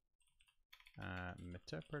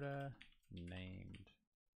 Meterpreter named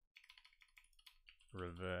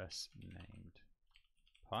reverse named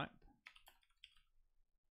pipe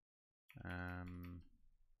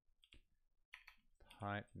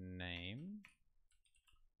pipe name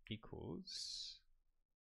equals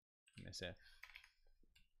MSF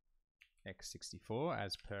x64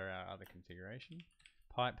 as per our other configuration.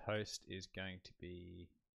 Pipe host is going to be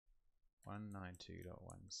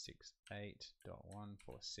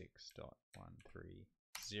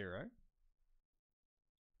 192.168.146.130.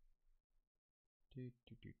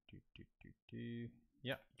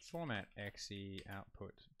 Yep, format exe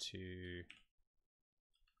output to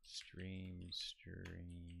stream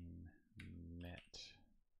met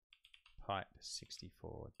pipe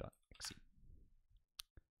 64.exe.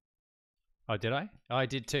 Oh, did I? Oh, I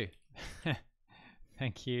did too.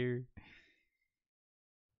 Thank you.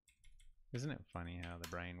 Isn't it funny how the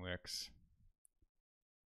brain works?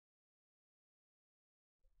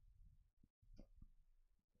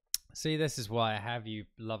 See, this is why I have you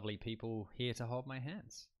lovely people here to hold my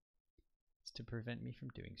hands. It's to prevent me from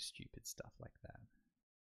doing stupid stuff like that.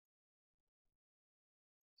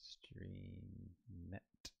 Stream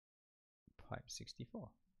met pipe 64.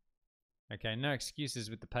 Okay, no excuses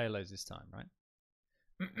with the payloads this time, right?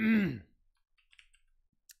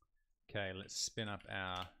 Okay, let's spin up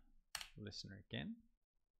our listener again.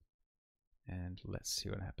 And let's see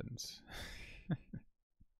what happens.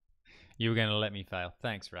 You were going to let me fail.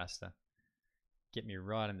 Thanks, Rasta. Get me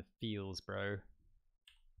right in the feels, bro.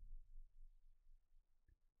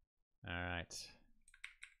 Alright.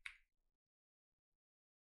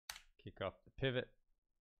 Kick off the pivot.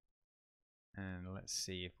 And let's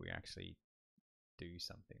see if we actually do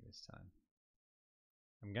something this time.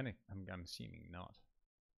 I'm assuming not.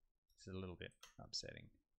 It's a little bit upsetting.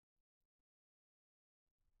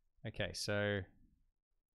 Okay, so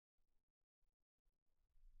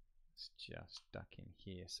let's just duck in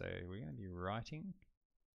here. So we're going to be writing.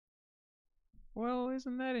 Well,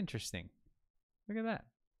 isn't that interesting? Look at that.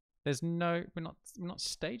 There's no, we're not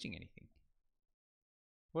staging anything.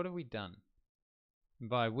 What have we done? And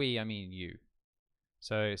by we, I mean you.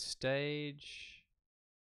 So stage.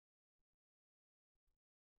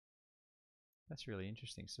 That's really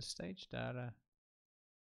interesting. So stage data,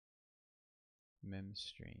 mem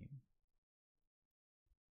stream.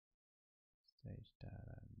 Stage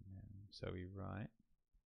data, mem. So we write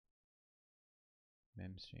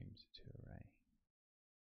mem streams to array.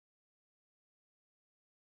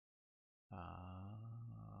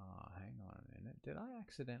 Hang on a minute. Did I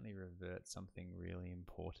accidentally revert something really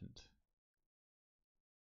important?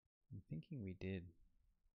 I'm thinking we did.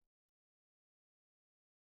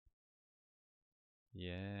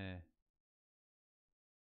 Yeah.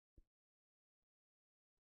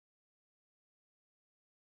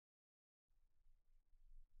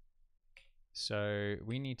 So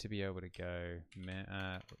we need to be able to go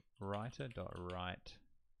writer.write.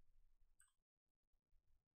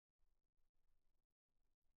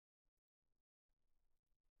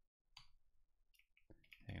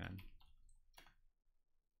 Hang on.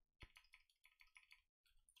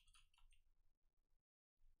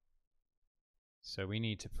 So we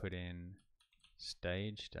need to put in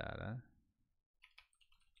stage data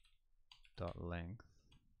dot length.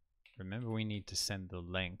 Remember, we need to send the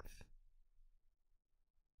length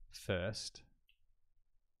first,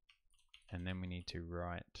 and then we need to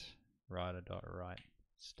write writer.write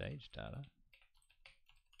stage data.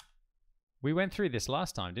 We went through this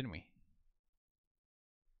last time, didn't we?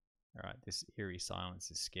 All right, this eerie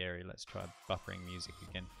silence is scary. Let's try buffering music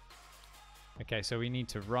again. Okay, so we need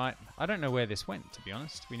to write, I don't know where this went, to be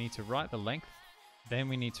honest. We need to write the length, then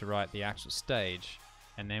we need to write the actual stage,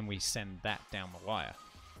 and then we send that down the wire.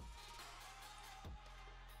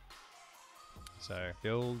 So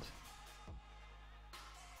build.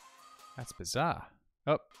 That's bizarre.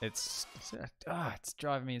 Oh, it's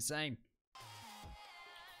driving me insane.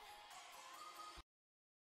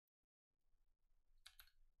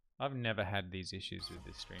 I've never had these issues with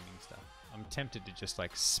this streaming stuff. I'm tempted to just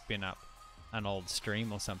like spin up an old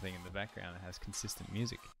stream or something in the background that has consistent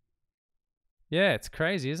music. Yeah, it's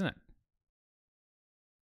crazy, isn't it?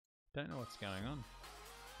 Don't know what's going on.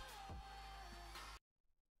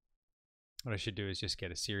 What I should do is just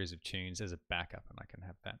get a series of tunes as a backup and I can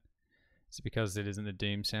have that. It's because it isn't the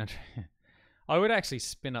Doom soundtrack. I would actually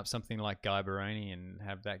spin up something like Guy Baroni and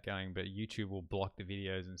have that going, but YouTube will block the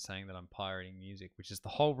videos and saying that I'm pirating music, which is the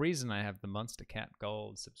whole reason I have the Monster Cat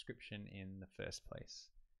Gold subscription in the first place,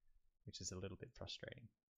 which is a little bit frustrating.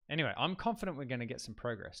 Anyway, I'm confident we're going to get some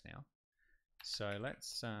progress now. So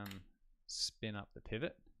let's spin up the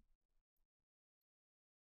pivot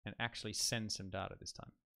and actually send some data this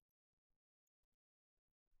time.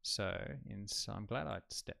 So I'm glad I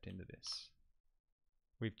stepped into this.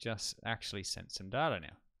 We've just actually sent some data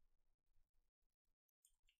now.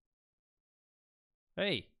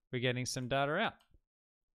 Hey, we're getting some data out.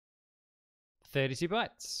 32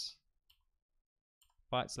 bytes.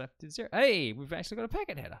 Bytes left is 0. Hey, we've actually got a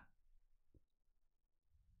packet header.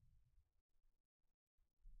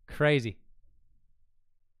 Crazy.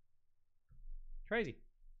 Crazy.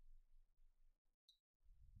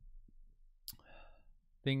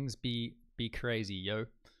 Things be crazy, yo.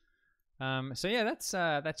 So yeah,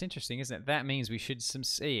 that's interesting, isn't it? That means we should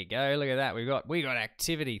see you go. Look at that. We got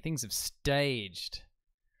activity. Things have staged.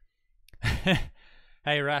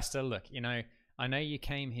 Hey Rasta, look, you know, I know you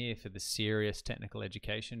came here for the serious technical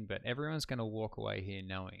education, but everyone's going to walk away here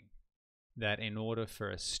knowing that in order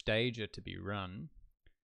for a stager to be run,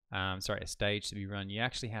 a stage to be run, you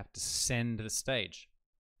actually have to send the stage.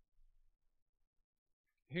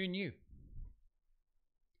 Who knew?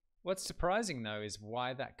 What's surprising though is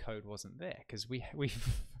why that code wasn't there, because we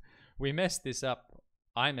messed this up.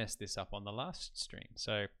 I messed this up on the last stream,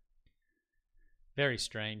 so very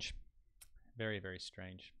strange, very, very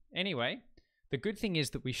strange. Anyway, the good thing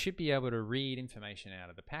is that we should be able to read information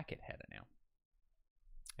out of the packet header now,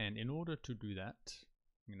 and in order to do that,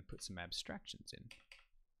 I'm going to put some abstractions in.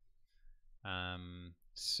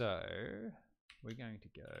 So we're going to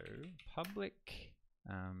go public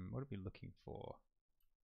What are we looking for?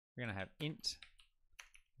 We're going to have int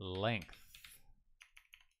length.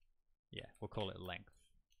 Yeah, we'll call it length.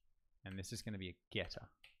 And this is going to be a getter.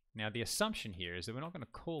 Now the assumption here is that we're not going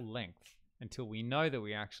to call length until we know that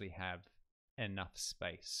we actually have enough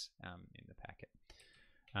space in the packet.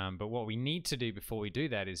 But what we need to do before we do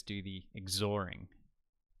that is do the XORing,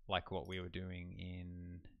 like what we were doing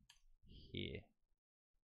in here.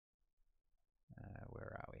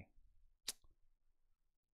 Where are we?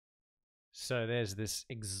 So there's this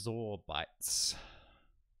XOR bytes.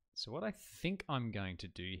 So what I think I'm going to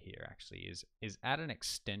do here actually is add an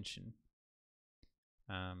extension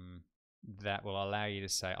that will allow you to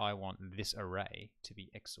say, I want this array to be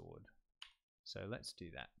XORed. So let's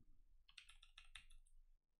do that.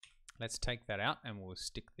 Let's take that out and we'll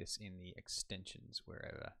stick this in the extensions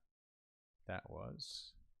wherever that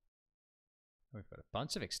was. We've got a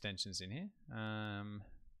bunch of extensions in here.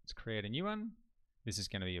 Let's create a new one. This is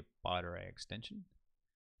going to be a byte array extension.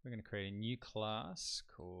 We're going to create a new class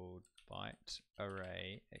called byte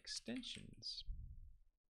array extensions.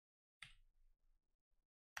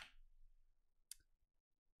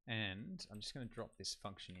 And I'm just going to drop this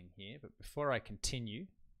function in here, but before I continue,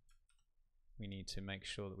 we need to make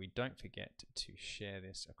sure that we don't forget to share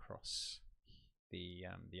this across the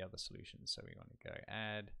other solutions. So we want to go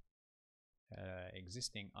add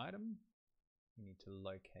existing item. We need to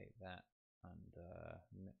locate that under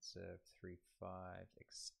metserve 3.5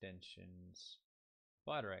 extensions,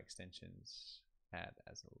 byte array extensions, add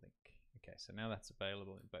as a link. Okay, so now that's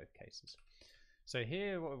available in both cases. So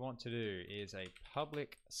here what we want to do is a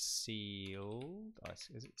public sealed,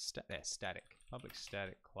 is it static, public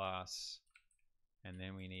static class, and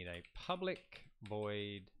then we need a public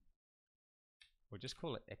void, we'll just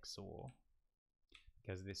call it XOR,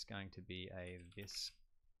 because this is going to be a this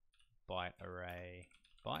byte array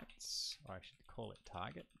bytes, or I should call it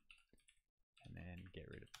target, and then get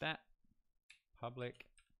rid of that, public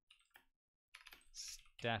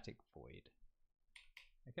static void.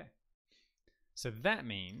 Okay. So that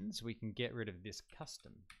means we can get rid of this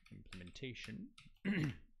custom implementation.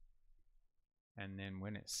 And then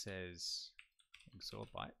when it says XOR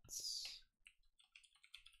bytes,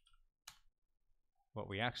 what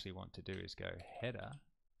we actually want to do is go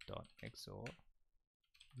header.XOR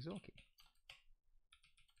XOR key.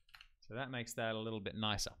 So that makes that a little bit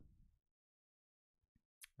nicer.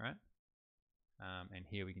 All right? And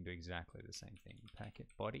here we can do exactly the same thing. Packet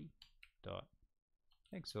body.XOR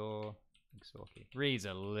XOR key. Reads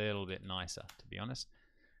a little bit nicer, to be honest.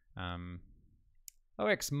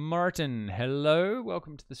 OX Martin, hello,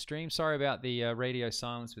 welcome to the stream. Sorry about the radio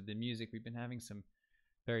silence with the music. We've been having some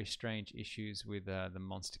very strange issues with the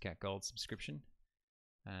Monstercat Gold subscription.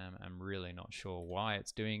 I'm really not sure why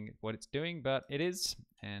it's doing what it's doing, but it is,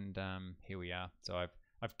 and here we are. So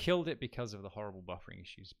I've killed it because of the horrible buffering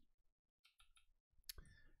issues.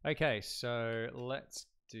 Okay, so let's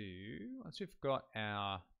do, once we've got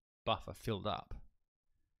our buffer filled up.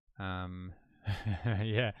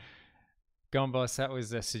 Yeah, Gone Boss, that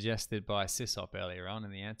was suggested by Sysop earlier on,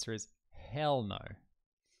 and the answer is hell no.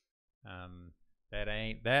 That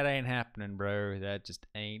ain't happening, bro. That just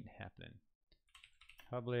ain't happening.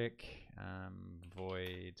 Public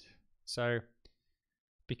void. So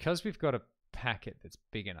because we've got a packet that's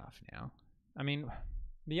big enough now, I mean,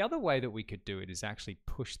 the other way that we could do it is actually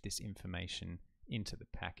push this information into the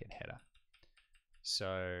packet header.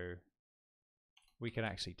 So we could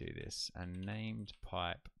actually do this, a named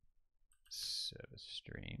pipe service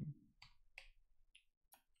stream,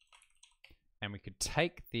 and we could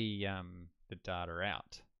take the data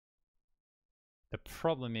out. The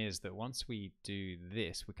problem is that once we do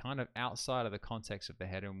this, we're kind of outside of the context of the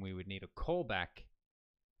header, and we would need a callback.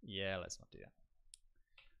 Yeah, let's not do that.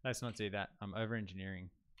 Let's not do that. I'm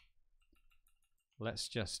over-engineering. Let's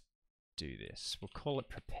just do this. We'll call it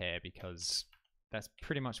prepare because that's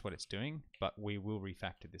pretty much what it's doing, but we will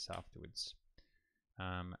refactor this afterwards.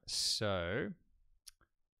 So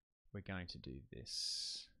we're going to do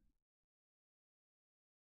this.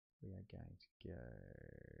 We are going to go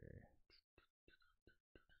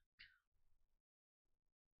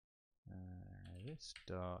this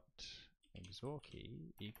dot XOR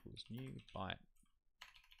key equals new byte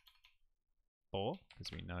 4,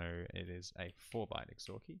 because we know it is a 4-byte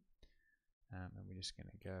XOR key. And we're just going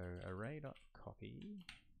to go array.copy.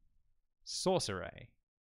 Source array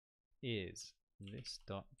is this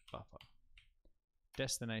dot buffer.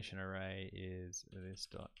 Destination array is this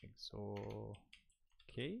dot XOR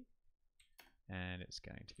key, and it's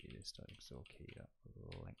going to be this dot XOR key dot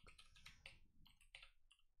length.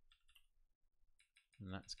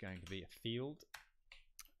 And that's going to be a field.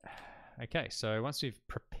 Okay, so once we've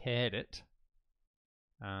prepared it,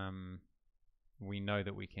 we know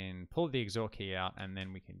that we can pull the XOR key out, and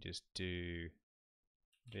then we can just do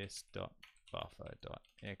this dot buffer dot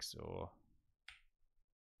XOR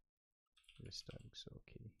this dot XOR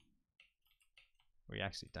key. We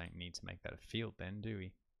actually don't need to make that a field then, do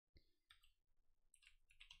we?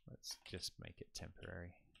 Let's just make it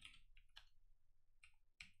temporary.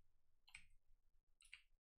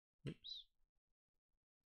 Oops.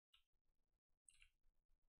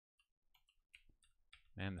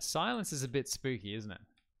 Man, the silence is a bit spooky, isn't it?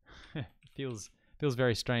 It feels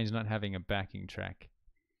very strange not having a backing track.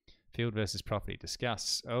 Field versus property.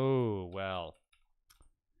 Discuss. Oh, well.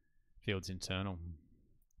 Field's internal.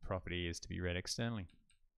 Property is to be read externally.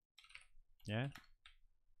 Yeah?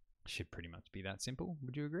 Should pretty much be that simple.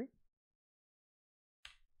 Would you agree?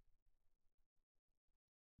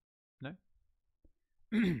 No?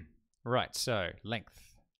 Right, so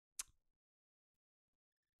length.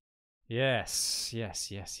 Yes.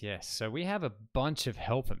 So we have a bunch of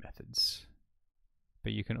helper methods,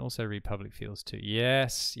 but you can also read public fields too.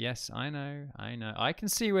 Yes, I know. I can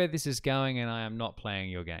see where this is going, and I am not playing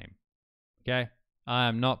your game. Okay? I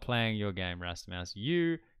am not playing your game, Rastamouse.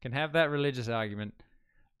 You can have that religious argument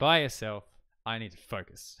by yourself. I need to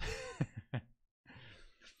focus.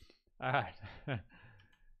 All right.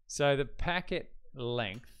 So the packet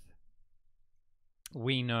length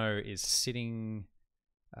we know is sitting,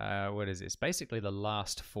 what is this? Basically the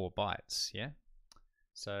last 4 bytes, yeah?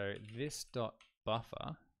 So this dot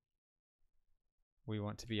buffer, we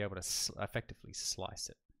want to be able to effectively slice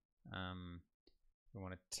it. We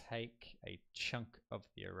want to take a chunk of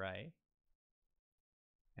the array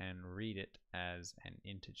and read it as an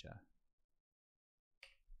integer.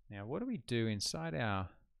 Now, what do we do inside our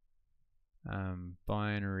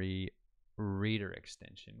binary reader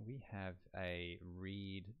extension? We have a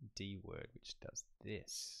read dword which does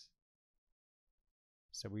this.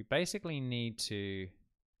 So we basically need to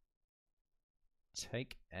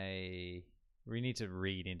we need to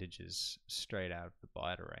read integers straight out of the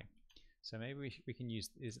byte array. So maybe we can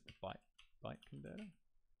use, is it the byte converter?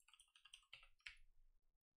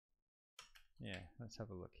 Yeah, let's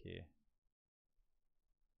have a look here.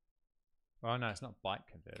 Oh no, it's not byte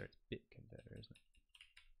converter, it's bit converter, isn't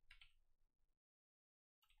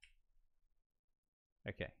it?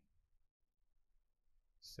 Okay.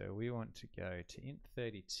 So we want to go to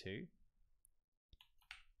int32,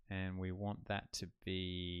 and we want that to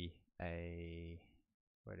be a,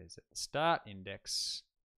 what is it? The start index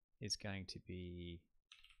is going to be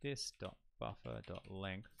this dot buffer dot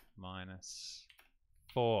length minus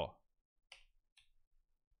 4.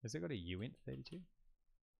 Has it got a uint32?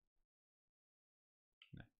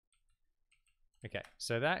 No. Okay,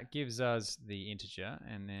 so that gives us the integer,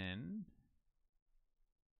 and then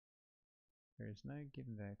there is no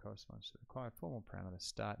given there corresponds to the required formal parameter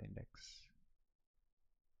start index.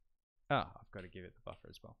 Oh, I've got to give it the buffer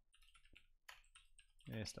as well.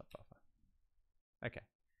 Yes, dot buffer. Okay,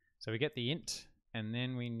 so we get the int, and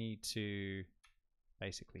then we need to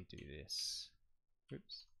basically do this.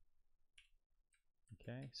 Oops.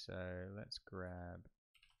 Okay, so let's grab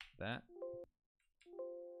that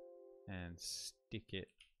and stick it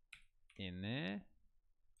in there.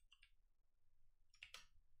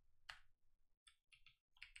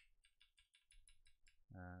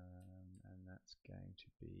 And that's going to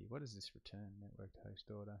be, what does this return? Networked host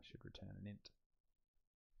order should return an int.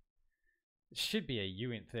 It should be a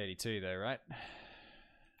uint32 though, right?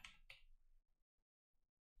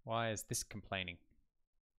 Why is this complaining?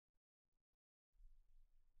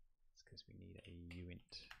 It's because we need a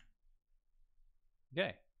uint.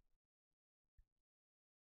 Okay.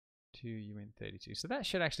 To uint32. So that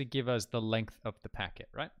should actually give us the length of the packet,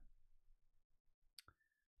 right?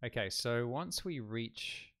 Okay, so once we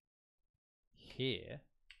reach here,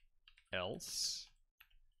 else,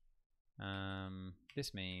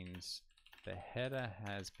 this means the header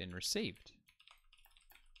has been received.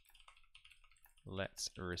 Let's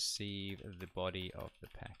receive the body of the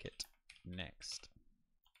packet next.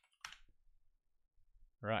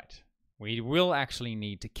 Right, we will actually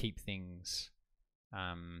need to keep things,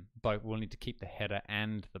 but we'll need to keep the header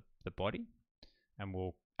and the body, and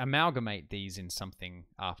we'll amalgamate these in something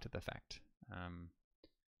after the fact.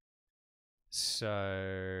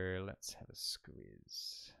 So let's have a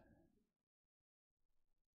squeeze.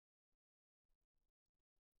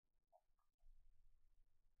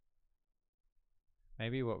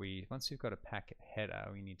 Maybe once we've got a packet header,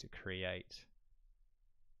 we need to create.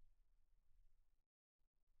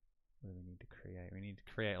 What do we need to create? We need to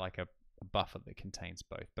create like a buffer that contains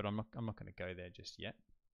both, but I'm not going to go there just yet.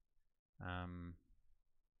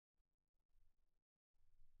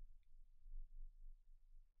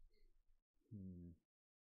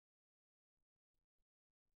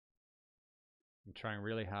 I'm trying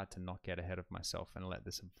really hard to not get ahead of myself and let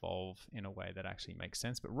this evolve in a way that actually makes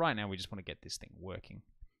sense. But right now we just want to get this thing working.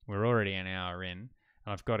 We're already an hour in, and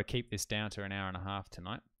I've got to keep this down to an hour and a half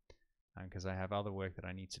tonight because I have other work that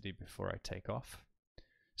I need to do before I take off.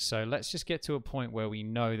 So let's just get to a point where we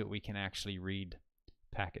know that we can actually read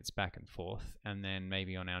packets back and forth, and then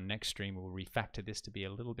maybe on our next stream we'll refactor this to be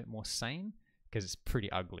a little bit more sane, because it's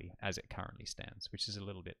pretty ugly as it currently stands, which is a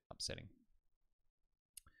little bit upsetting.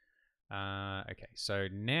 Okay, so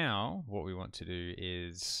now what we want to do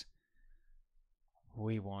is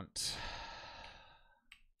we want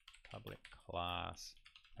public class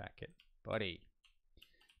packet body.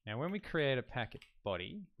 Now when we create a packet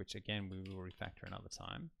body, which again we will refactor another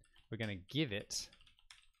time, we're going to give it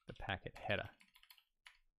the packet header.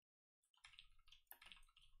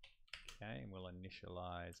 Okay, and we'll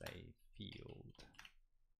initialize a field.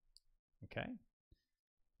 Okay.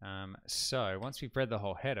 So once we've read the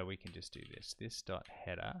whole header, we can just do this dot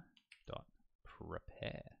header dot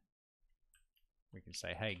prepare. We can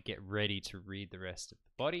say, hey, get ready to read the rest of the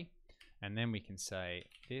body, and then we can say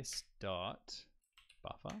this dot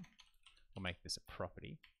buffer. We'll make this a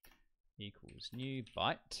property equals new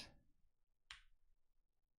byte,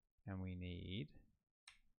 and we need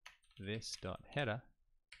this dot header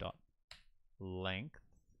dot length.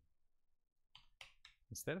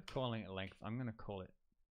 Instead of calling it length, I'm going to call it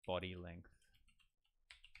body length.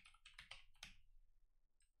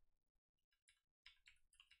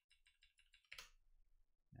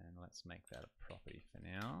 And let's make that a property for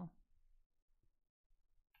now.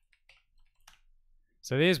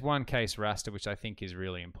 So there's one case raster which I think is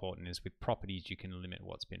really important, is with properties you can limit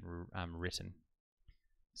what's been written.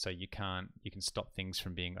 So you can stop things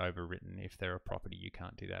from being overwritten. If they're a property, you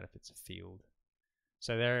can't do that if it's a field.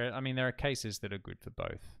 So there are cases that are good for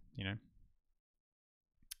both, you know.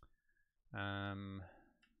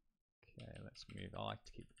 Okay, let's move. I like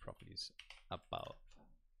to keep the properties above.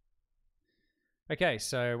 Okay,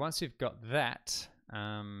 so once we've got that,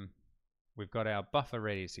 we've got our buffer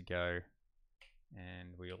ready to go,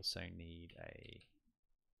 and we also need a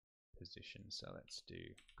position. So let's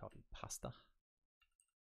do copy pasta,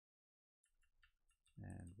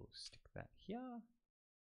 and we'll stick that here.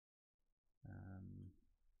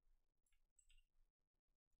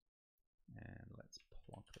 And let's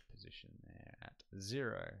plonk the position there at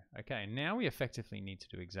 0. Okay, now we effectively need to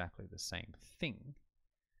do exactly the same thing.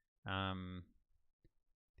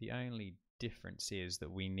 The only difference is that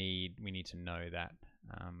we need to know that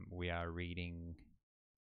we are reading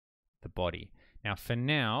the body. Now for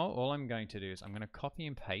now, all I'm going to do is I'm going to copy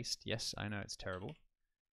and paste. Yes, I know it's terrible.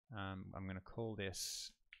 I'm going to call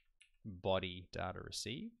this body data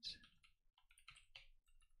received.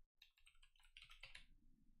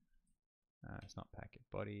 It's not packet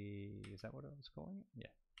body. Is that what I was calling it?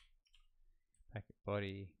 Yeah. Packet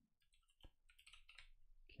body.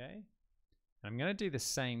 Okay. I'm going to do the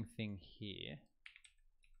same thing here.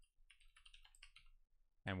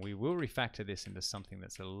 And we will refactor this into something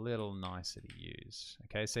that's a little nicer to use.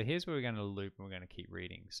 Okay, so here's where we're going to loop and we're going to keep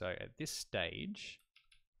reading. So at this stage,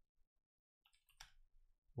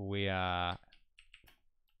 we now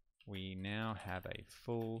have a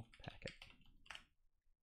full packet.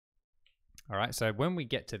 All right, so when we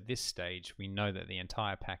get to this stage, we know that the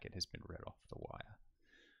entire packet has been read off the wire.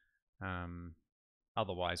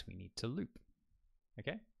 Otherwise, we need to loop.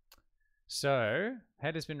 Okay, so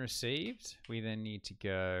header's been received. We then need to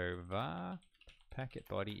go var packet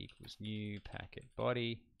body equals new packet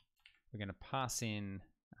body. We're going to pass in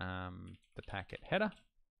the packet header,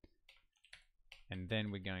 and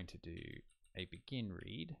then we're going to do a begin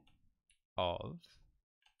read of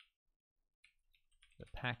the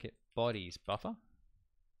packet bodies buffer.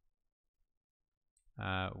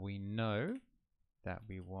 We know that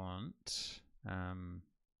we want,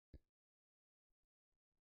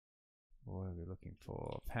 what are we looking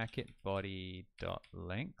for? Packet body dot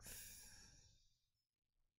length.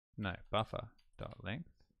 No, buffer dot length.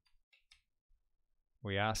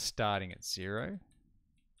 We are starting at 0.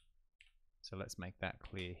 So let's make that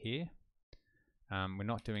clear here. We're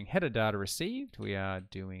not doing header data received. We are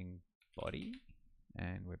doing body,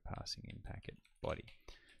 and we're passing in packet body.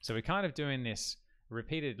 So we're kind of doing this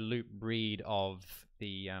repeated loop read of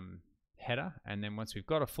the header, and then once we've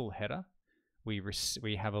got a full header, we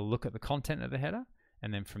have a look at the content of the header,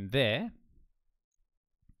 and then from there,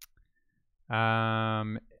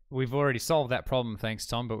 we've already solved that problem, thanks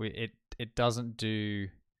Tom, but it doesn't do,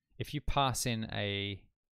 if you pass in a,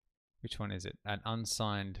 which one is it? An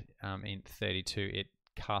unsigned int 32, it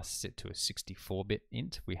casts it to a 64-bit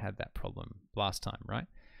int. We had that problem last time, right?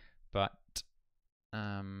 But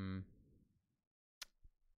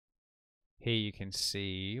Here you can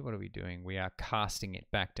see, what are we doing? We are casting it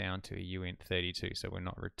back down to a uint32, so we're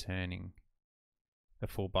not returning the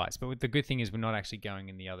full bytes. But the good thing is we're not actually going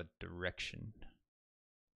in the other direction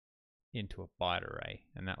into a byte array,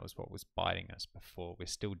 and that was what was biting us before. We're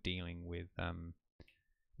still dealing with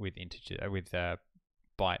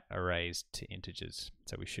byte arrays to integers,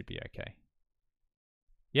 so we should be okay.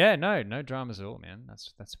 Yeah, no dramas at all, man.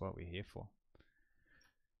 That's what we're here for.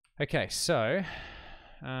 Okay, so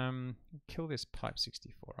kill this pipe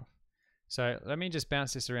 64 off. So let me just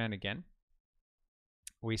bounce this around again.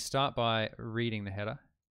 We start by reading the header.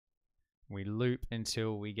 We loop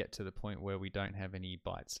until we get to the point where we don't have any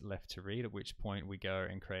bytes left to read, at which point we go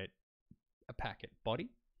and create a packet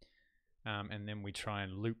body. And then we try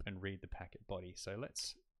and loop and read the packet body. So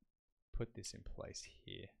let's put this in place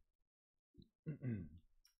here.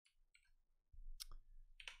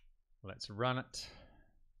 Let's run it.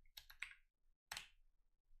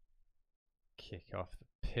 Kick off the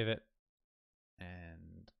pivot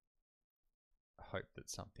and hope that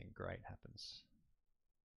something great happens.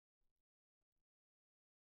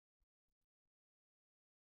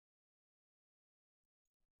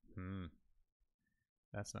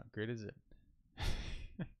 That's not good, is it?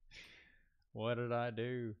 What did I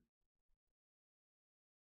do?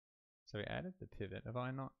 So we added the pivot. Have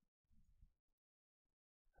I not?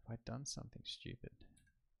 Have I done something stupid?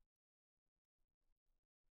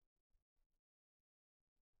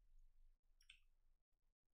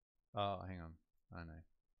 Oh, hang on.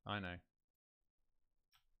 I know.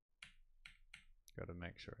 Got to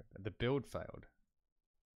make sure. The build failed.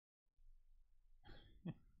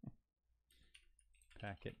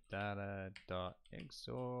 Packet data dot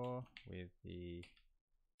XOR with the,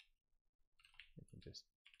 we can just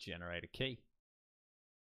generate a key.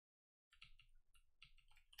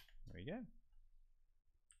 There we go.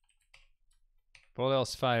 If all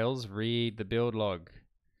else fails, read the build log.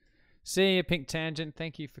 See you, Pink Tangent.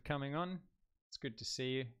 Thank you for coming on. It's good to see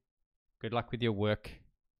you. Good luck with your work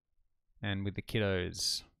and with the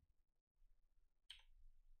kiddos.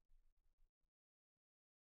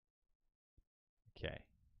 Okay.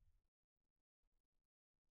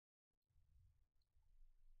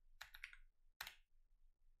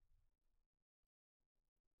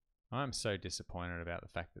 I'm so disappointed about the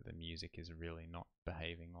fact that the music is really not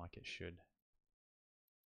behaving like it should.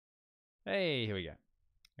 Hey, here we go.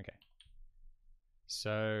 Okay.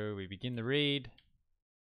 So we begin the read.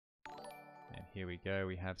 And here we go.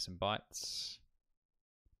 We have some bytes.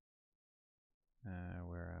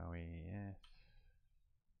 Where are we? Yeah.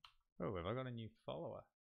 Oh, have I got a new follower?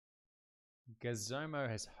 Gazomo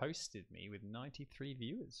has hosted me with 93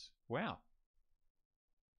 viewers. Wow.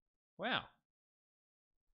 Wow.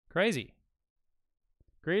 Crazy.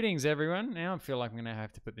 Greetings, everyone. Now I feel like I'm going to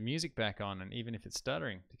have to put the music back on, and even if it's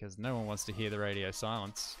stuttering, because no one wants to hear the radio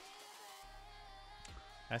silence.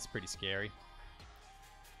 That's pretty scary.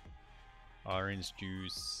 Orange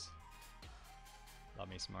juice. Love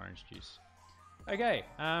me some orange juice. Okay,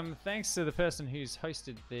 thanks to the person who's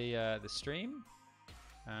hosted the stream.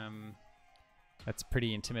 That's a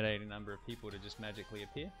pretty intimidating number of people to just magically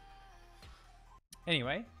appear.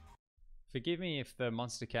 Anyway, forgive me if the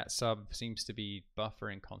Monster Cat sub seems to be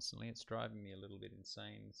buffering constantly. It's driving me a little bit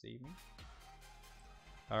insane this evening.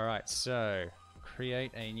 Alright, so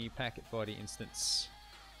create a new packet body instance.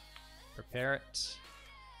 Prepare it.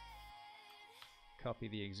 Copy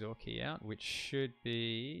the XOR key out, which should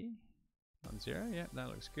be 10. Yep, that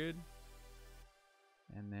looks good.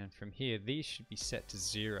 And then from here, these should be set to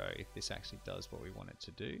 0 if this actually does what we want it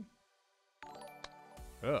to do.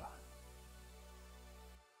 Ugh.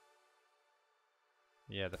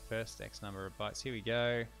 Yeah, the first X number of bytes. Here we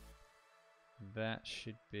go. That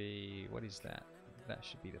should be, what is that? That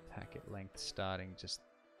should be the packet length starting just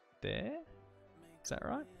there. Is that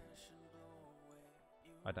right?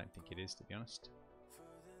 I don't think it is, to be honest.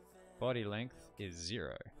 Body length is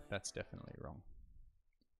 0. That's definitely wrong.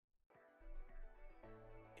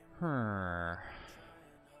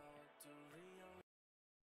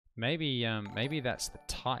 Maybe that's the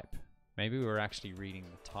type. Maybe we're actually reading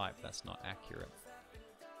the type. That's not accurate.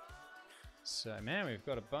 So, man, we've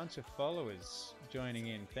got a bunch of followers joining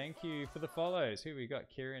in. Thank you for the follows. Who we got?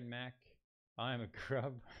 Kieran Mac. I am a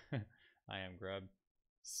grub. I am grub.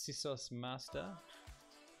 Sissos Master.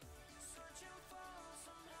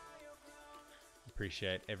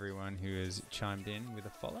 Appreciate everyone who has chimed in with a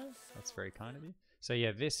follow. That's very kind of you. So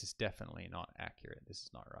yeah, this is definitely not accurate. This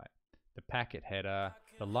is not right. The packet header,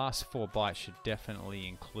 the last 4 bytes should definitely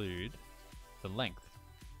include the length.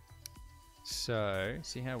 So,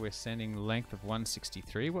 see how we're sending length of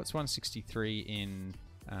 163? What's 163 in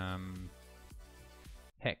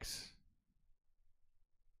hex?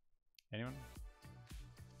 Anyone?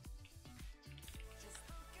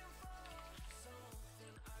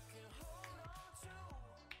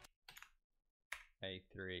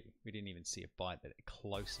 A3. We didn't even see a byte that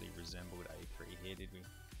closely resembled A3 here, did we?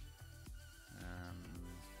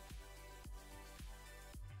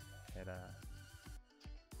 Header.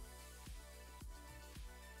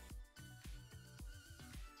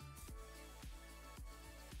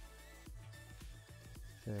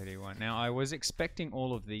 $31. Now I was expecting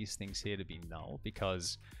all of these things here to be null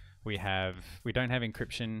because we don't have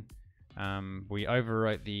encryption. We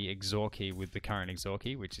overwrote the XOR key with the current XOR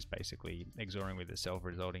key, which is basically XORing with itself,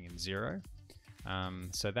 resulting in 0.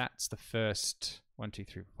 So that's the first 1, 2,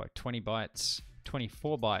 3, 4, 5, 20 bytes.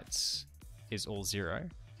 24 bytes is all 0.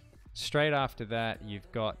 Straight after that, you've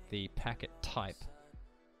got the packet type,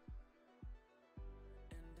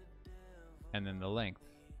 and then the length.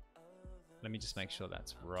 Let me just make sure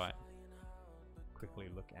that's right. Quickly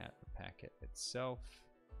look at the packet itself.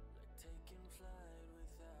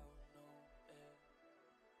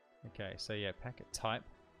 Okay, so yeah, packet type,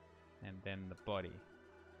 and then the body.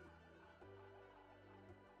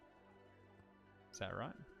 Is that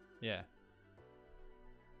right? Yeah.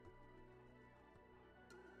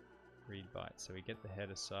 Read byte. So we get the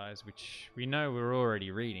header size, which we know we're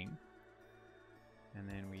already reading. And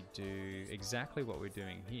then we do exactly what we're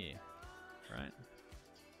doing here, right?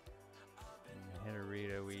 And the header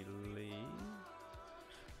reader we leave.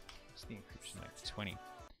 What's the encryption length? 20.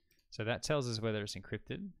 So that tells us whether it's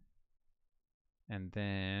encrypted. And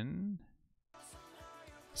then...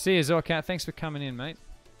 See you, Zorcat. Thanks for coming in, mate.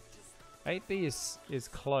 8B is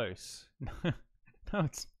close. No,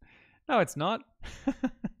 it's not.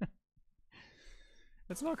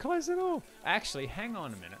 It's not close at all. Actually, hang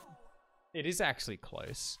on a minute. It is actually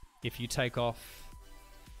close if you take off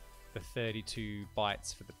the 32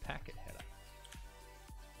 bytes for the packet header.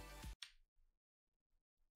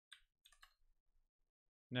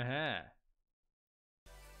 Nah.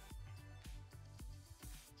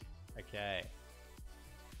 Okay.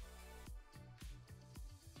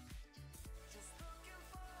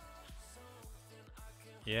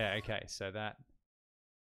 Yeah, okay, so that...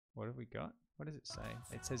 What have we got? What does it say?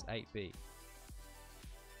 It says 8B.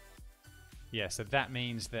 Yeah, so that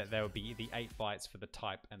means that there will be the 8 bytes for the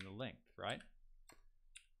type and the length, right?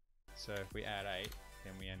 So if we add 8,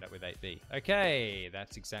 then we end up with 8B. Okay,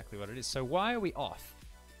 that's exactly what it is. So why are we off?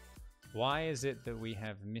 Why is it that we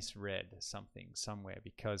have misread something somewhere?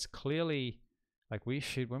 Because clearly, like we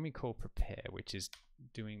should, when we call prepare, which is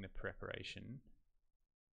doing the preparation,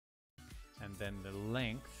 and then the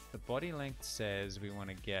length, the body length says we want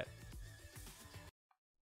to get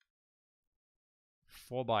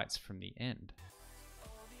 4 bytes from the end.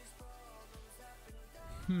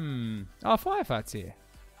 Oh, Firefight's here.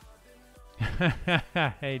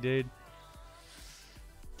 Hey, dude.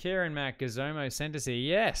 Kieran Mac Gazomo sent us here.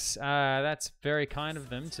 Yes, that's very kind of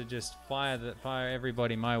them to just fire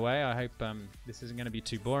everybody my way. I hope this isn't going to be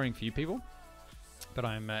too boring for you people. But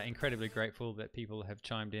I'm incredibly grateful that people have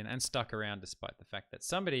chimed in and stuck around despite the fact that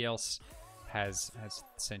somebody else has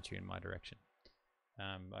sent you in my direction.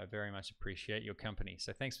 I very much appreciate your company.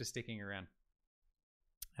 So thanks for sticking around.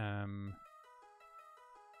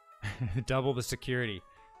 Double the security.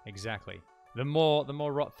 Exactly. The more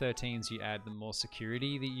ROT 13s you add, the more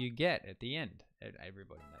security that you get at the end.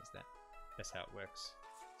 Everybody knows that. That's how it works.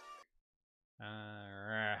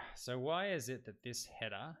 So why is it that this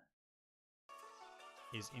header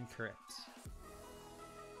is incorrect?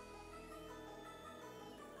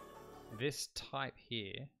 This type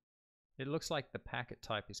here, it looks like the packet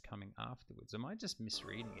type is coming afterwards. Am I just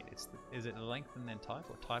misreading it? Is it length and then type,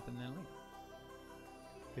 or type and then length?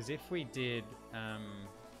 Because if we did,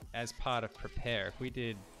 as part of prepare, if we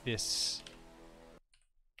did this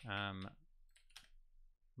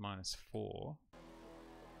 -4,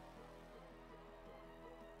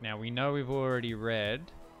 now we know we've already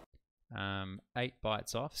read 8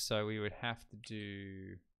 bytes off, so we would have to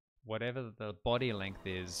do whatever the body length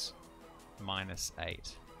is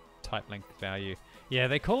 -8. Type length value. Yeah,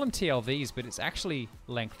 they call them TLVs, but it's actually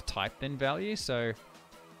length type then value, so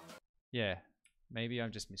yeah, maybe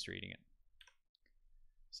I'm just misreading it.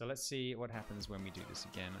 So let's see what happens when we do this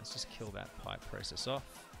again. Let's just kill that pipe process off.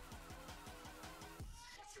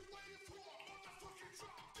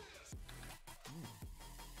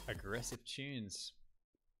 Aggressive tunes.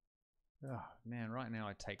 Oh man, right now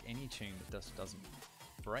I'd take any tune that just doesn't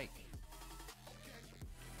break.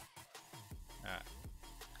 Alright.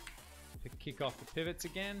 Kick off the pivots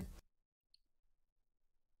again.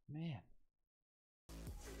 Man.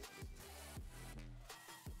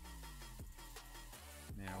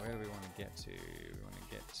 Now where do we want to get to? We want to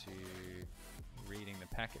get to reading the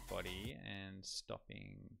packet body and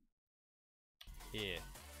stopping here.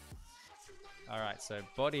 Alright, so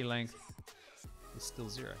body length is still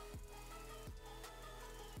 0.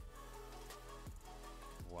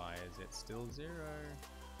 Why is it still 0?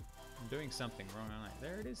 I'm doing something wrong, aren't I?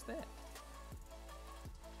 There it is there.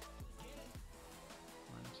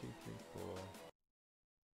 1, 2, 3, 4.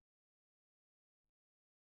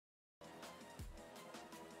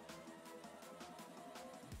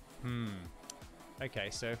 Okay,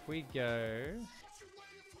 so if we go...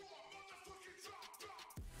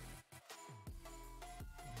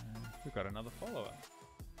 we've got another follower.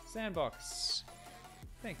 Sandbox.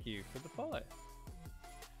 Thank you for the follow.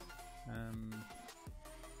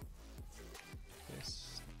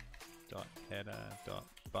 This dot header dot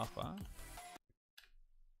buffer.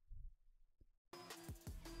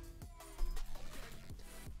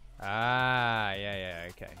 Ah, yeah,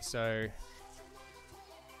 okay. So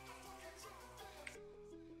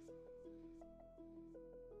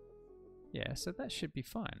yeah, so that should be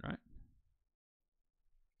fine, right?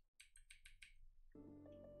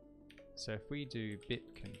 So if we do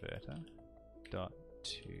bit converter dot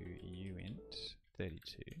to uint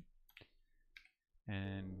 32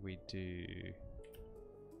 and we do,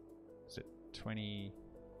 is it 20?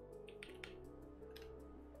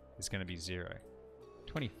 It's going to be 0.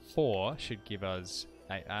 24 should give us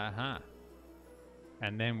a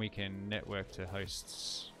and then we can network to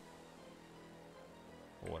hosts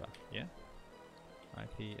order. Yeah,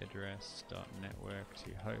 IP address dot network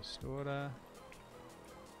to host order,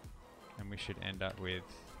 and we should end up with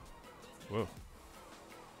whoa,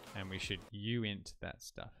 and we should uint that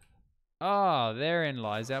stuff. Ah, therein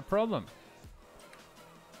lies our problem.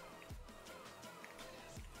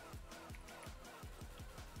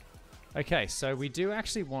 Okay, so we do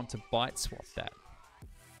actually want to byte swap that.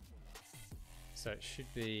 So it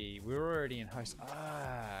should be, we're already in host.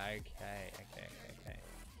 Ah, okay.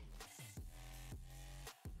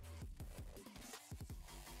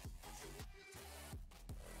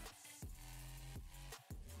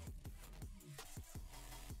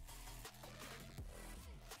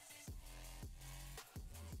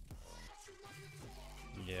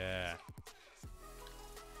 Yeah.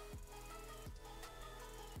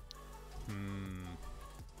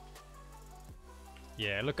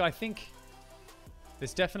 Yeah, look, I think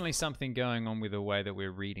there's definitely something going on with the way that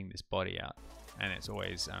we're reading this body out, and it's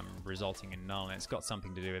always resulting in null, and it's got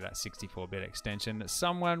something to do with that 64-bit extension that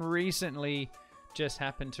someone recently just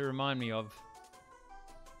happened to remind me of.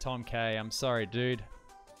 Tom K, I'm sorry, dude.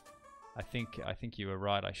 I think you were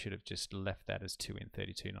right. I should have just left that as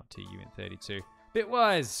 2in32, not 2uint32.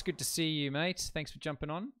 Bitwise, good to see you, mate. Thanks for jumping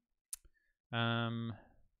on.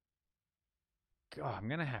 God, I'm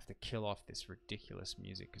gonna have to kill off this ridiculous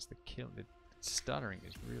music because the stuttering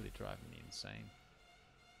is really driving me insane.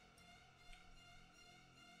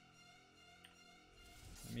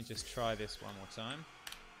 Let me just try this one more time.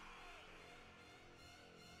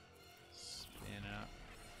 Spin out,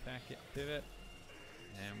 packet, pivot,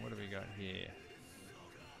 and what do we got here?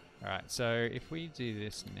 Alright, so if we do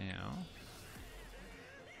this now,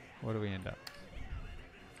 what do we end up?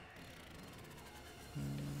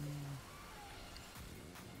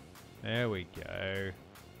 There we go.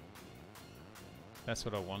 That's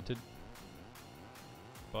what I wanted.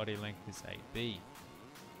 Body length is 8B.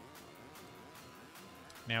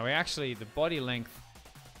 Now the body length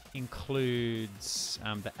includes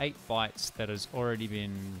the 8 bytes that has already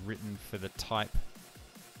been written for the type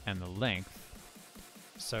and the length.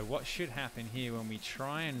 So what should happen here when we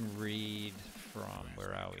try and read from,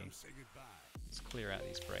 where are we? Let's clear out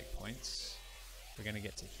these breakpoints. We're going to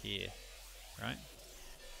get to here, right?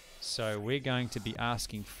 So we're going to be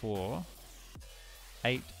asking for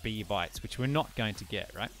 8 B bytes, which we're not going to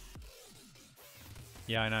get, right?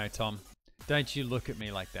 Yeah, I know, Tom. Don't you look at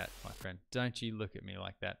me like that, my friend. Don't you look at me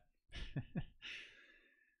like that.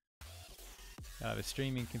 The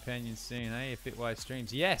streaming companion soon, eh? If Bitwise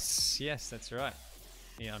streams. Yes, that's right.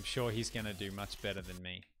 Yeah, I'm sure he's going to do much better than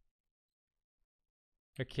me.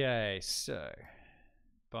 Okay, so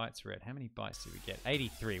bytes read. How many bytes did we get?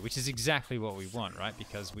 83, which is exactly what we want, right?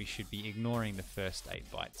 Because we should be ignoring the first 8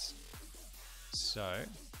 bytes. So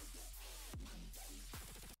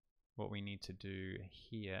what we need to do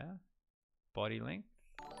here, body length,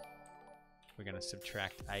 we're going to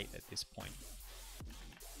subtract 8 at this point.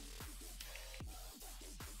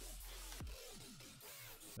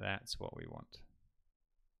 That's what we want.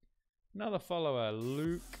 Another follower,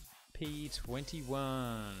 Luke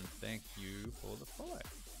P21. Thank you for the follow.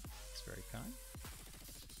 It's very kind.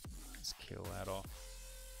 Let's kill that off.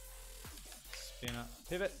 Spin up,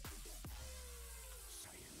 pivot.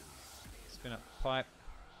 spin up pipe.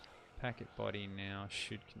 Packet body now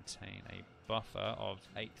should contain a buffer of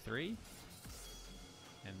 8.3.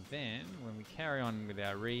 And then when we carry on with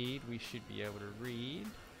our read, we should be able to read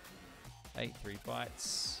 8.3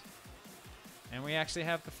 bytes. And we actually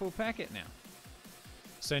have the full packet now.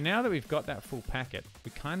 So now that we've got that full packet, we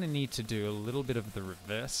kind of need to do a little bit of the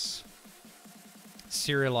reverse.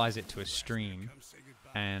 Serialize it to a stream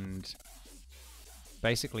and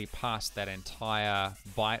basically pass that entire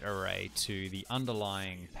byte array to the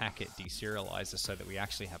underlying packet deserializer so that we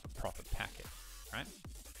actually have a proper packet, right?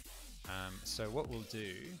 So what we'll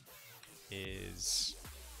do is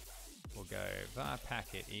we'll go var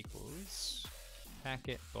packet equals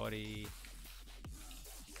packet body.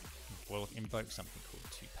 We'll invoke something called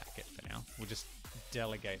toPacket for now. We'll just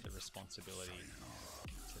delegate the responsibility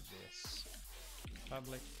to this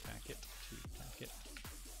public packet toPacket.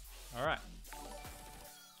 All right.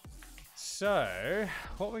 So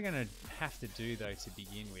what we're going to have to do though to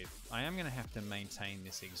begin with, I am going to have to maintain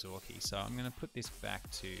this XOR key. So I'm going to put this back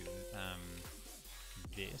to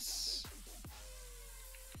this.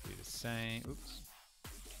 Do the same. Oops.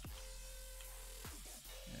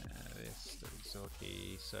 This XOR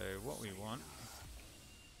key. So what we want.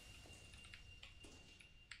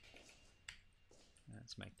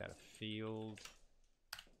 Let's make that a field.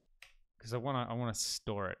 Because I want to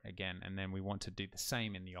store it again, and then we want to do the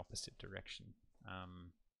same in the opposite direction.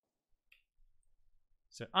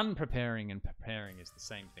 So unpreparing and preparing is the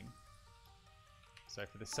same thing. So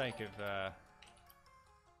for the sake of,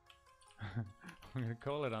 I'm going to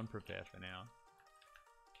call it unprepare for now,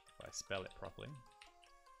 if I spell it properly.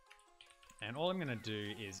 And all I'm going to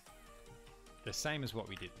do is the same as what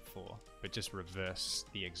we did before, but just reverse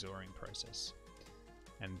the XORing process.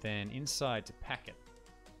 And then inside to packet,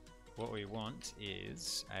 what we want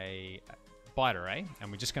is a byte array, and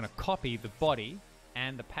we're just going to copy the body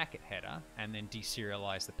and the packet header and then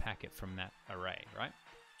deserialize the packet from that array, right?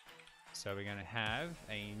 So we're going to have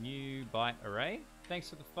a new byte array. Thanks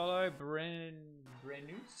for the follow,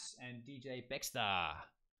 Brenus and DJ Bexstar.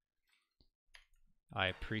 I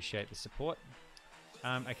appreciate the support.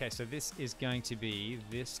 Okay, so this is going to be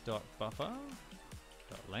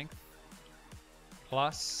this.buffer.length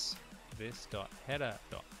plus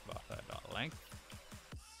this.header.buffer.length,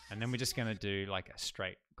 and then we're just going to do like a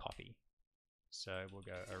straight copy. So we'll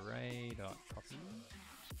go array.copy.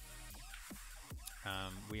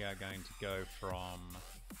 We are going to go from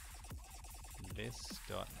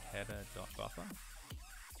this.header.buffer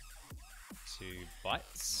to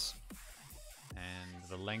bytes, and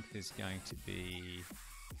the length is going to be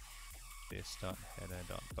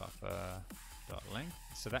this.header.buffer.length.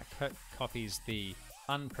 So that copies the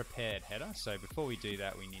unprepared header. So before we do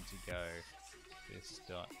that, we need to go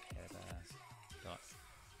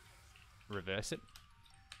this.header.reverse it.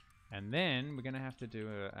 And then we're going to have to do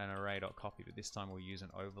an array.copy, but this time we'll use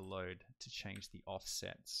an overload to change the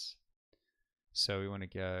offsets. So we want to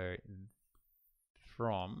go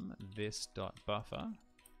from this.buffer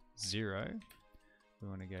 0. We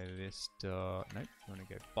want to go this nope, we want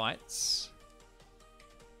to go bytes.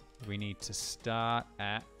 We need to start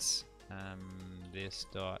at this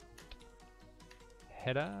dot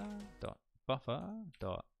header dot buffer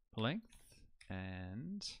dot length,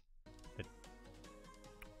 and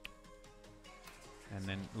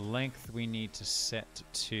then length we need to set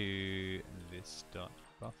to this dot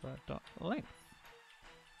buffer dot length.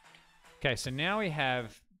 Okay, so now we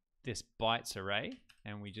have this bytes array,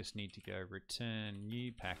 and we just need to go return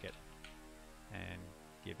new packet and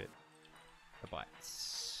give it the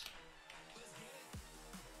bytes.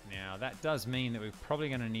 Now that does mean that we're probably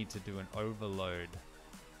going to need to do an overload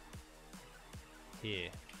here,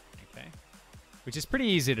 okay? Which is pretty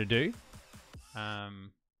easy to do.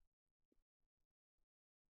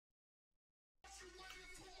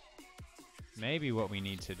 Maybe what we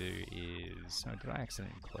need to do is, oh, did I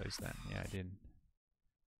accidentally close that? Yeah, I did.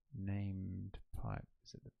 Named pipe,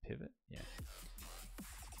 is it the pivot? Yeah.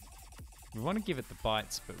 We want to give it the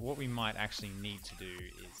bytes, but what we might actually need to do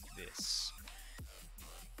is this.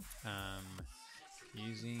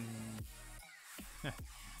 Using...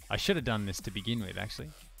 I should have done this to begin with,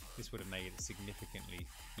 actually. This would have made it significantly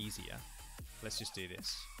easier. Let's just do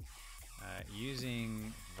this.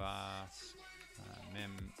 Using var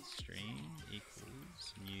mem stream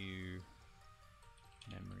equals new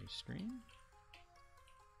memory stream.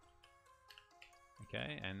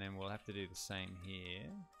 Okay, and then we'll have to do the same here.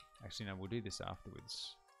 Actually, no, we'll do this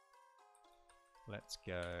afterwards. Let's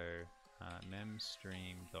go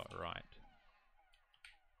memstream.write.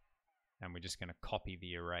 And we're just going to copy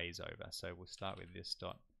the arrays over. So we'll start with this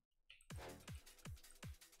dot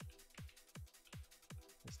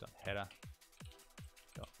header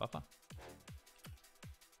dot buffer.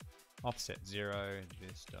 Offset 0,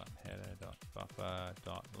 this dot header dot buffer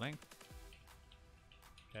dot length.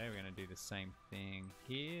 Okay, we're going to do the same thing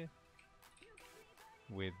here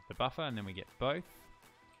with the buffer, and then we get both.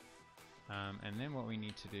 And then what we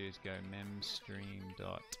need to do is go memstream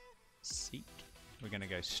dot seek. We're going to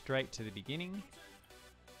go straight to the beginning.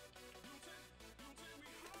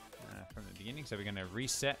 From the beginning, so we're going to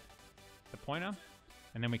reset the pointer,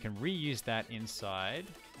 and then we can reuse that inside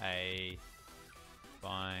a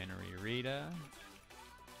binary reader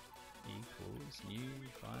equals new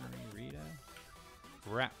binary reader.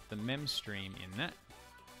 Wrap the memstream in that,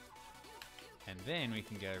 and then we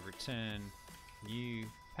can go return new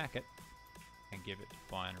packet and give it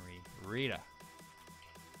binary reader.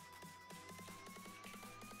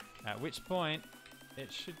 At which point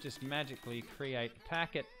it should just magically create a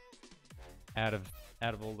packet out of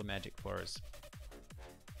all the magic for us.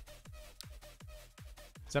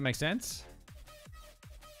 Does that make sense?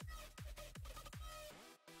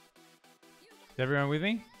 Is everyone with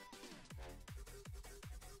me?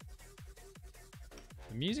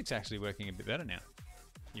 The music's actually working a bit better now.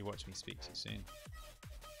 You watch me speak too soon.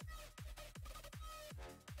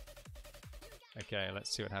 Okay,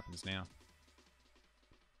 let's see what happens now.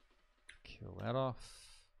 Kill that off.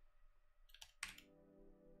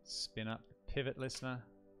 Spin up the pivot listener.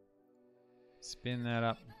 Spin that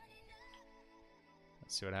up.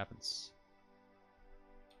 Let's see what happens.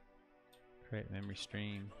 Create memory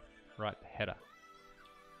stream. Write the header.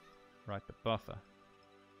 Write the buffer.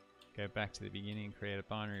 Go back to the beginning, create a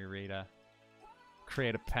binary reader.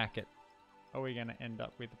 Create a packet. Are we going to end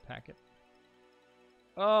up with a packet?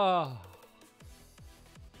 Oh!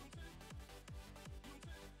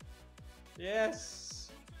 Yes!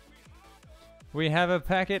 We have a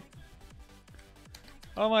packet.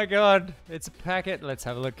 Oh my god, it's a packet. Let's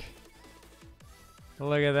have a look.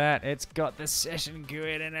 Look at that. It's got the session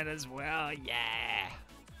GUID in it as well. Yeah!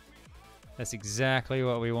 That's exactly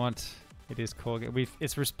what we want. It is called.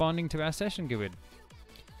 It's responding to our session GUID.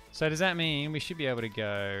 So does that mean we should be able to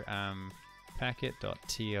go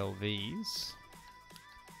packet.tlvs?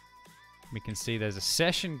 We can see there's a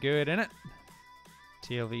session GUID in it.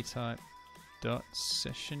 TLV type dot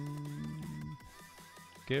session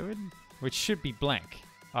GUID, which should be blank,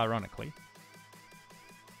 ironically.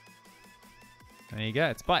 There you go.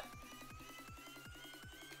 It's byte.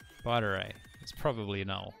 Byte array. It's probably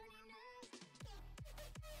null.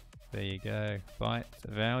 There you go. Byte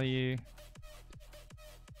value.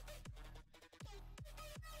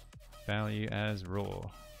 Value as raw.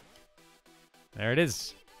 There it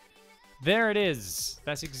is. There it is.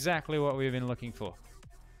 That's exactly what we've been looking for.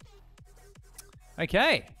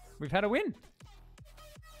 Okay, we've had a win.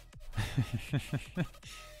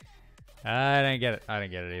 I don't get it. I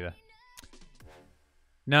don't get it either.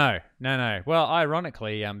 No. Well,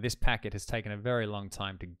 ironically, this packet has taken a very long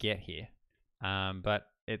time to get here, but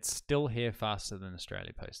it's still here faster than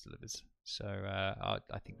Australia Post delivers. So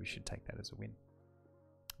I think we should take that as a win.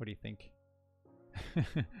 What do you think?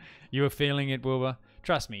 You were feeling it, Wilbur?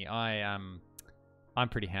 Trust me, I'm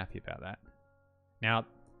pretty happy about that. Now,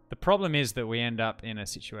 the problem is that we end up in a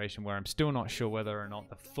situation where I'm still not sure whether or not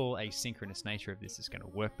the full asynchronous nature of this is going to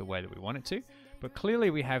work the way that we want it to. But clearly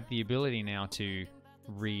we have the ability now to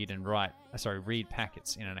read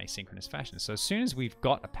packets in an asynchronous fashion. So as soon as we've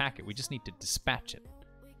got a packet, we just need to dispatch it.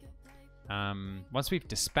 Once we've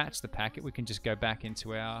dispatched the packet, we can just go back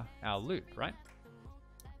into our loop, right?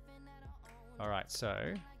 All right,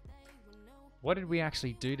 so what did we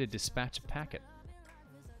actually do to dispatch a packet?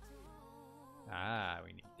 Ah,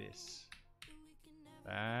 we need this.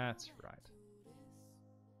 That's right.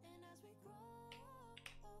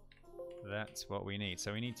 That's what we need.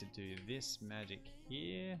 So we need to do this magic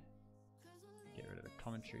here. Get rid of the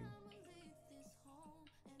commentary.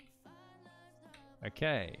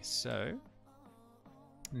 Okay, so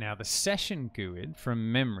now the session GUID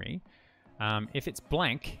from memory, if it's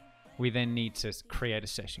blank, we then need to create a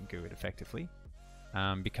session GUID effectively,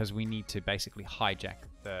 because we need to basically hijack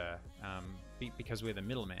the, because we're the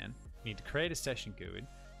middleman, we need to create a session GUID.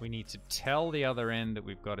 We need to tell the other end that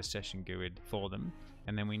we've got a session GUID for them,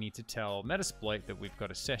 and then we need to tell Metasploit that we've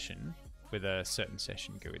got a session with a certain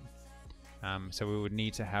session GUID. So we would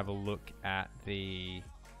need to have a look at the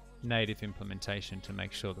native implementation to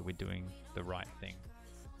make sure that we're doing the right thing.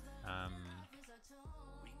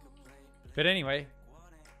 But anyway,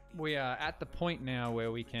 we are at the point now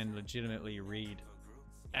where we can legitimately read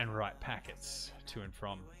and write packets to and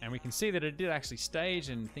from. And we can see that it did actually stage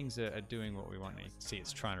and things are doing what we want. You can see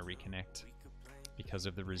it's trying to reconnect because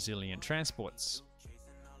of the resilient transports.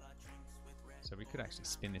 So So we could actually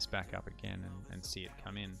spin this back up again and see it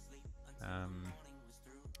come in.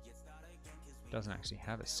 Doesn't actually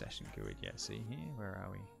have a session GUID yet. See here, where are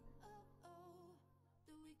we?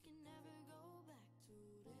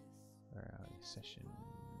 Where are we? Session.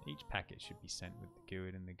 Each packet should be sent with the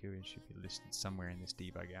GUID, and the GUID should be listed somewhere in this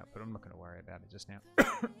debug out, but I'm not going to worry about it just now.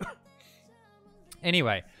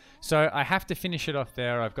 Anyway, so I have to finish it off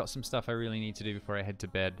there. I've got some stuff I really need to do before I head to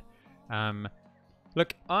bed.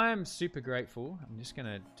 Look, I'm super grateful. I'm just going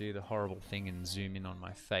to do the horrible thing and zoom in on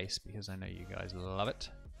my face because I know you guys love it.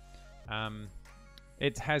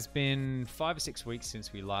 It has been 5 or 6 weeks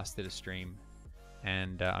since we last did a stream.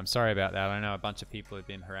 And I'm sorry about that. I know a bunch of people have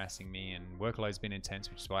been harassing me and workload's been intense,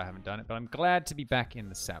 which is why I haven't done it. But I'm glad to be back in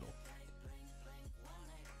the saddle.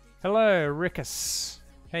 Hello, Rickus.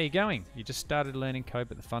 How you going? You just started learning code,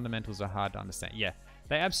 but the fundamentals are hard to understand. Yeah,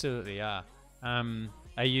 they absolutely are.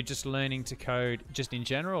 Are you just learning to code just in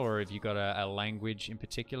general, or have you got a language in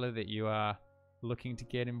particular that you are looking to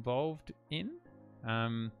get involved in?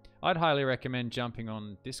 I'd highly recommend jumping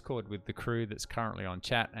on Discord with the crew that's currently on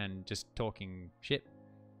chat and just talking shit,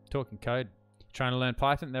 talking code, trying to learn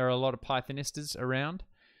Python. There are a lot of Pythonistas around.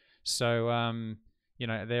 So, you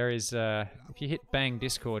know, there is, if you hit bang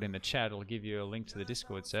Discord in the chat, it'll give you a link to the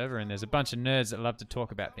Discord server, and there's a bunch of nerds that love to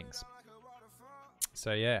talk about things.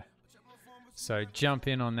 So, yeah. So jump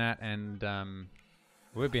in on that, and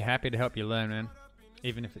we'd be happy to help you learn, man,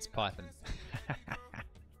 even if it's Python.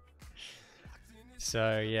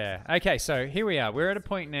 So yeah, okay, so here we are. We're at a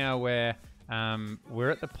point now where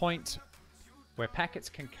we're at the point where packets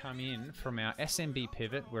can come in from our SMB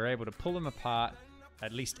pivot. We're able to pull them apart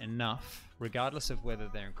at least enough, regardless of whether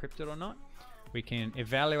they're encrypted or not. We can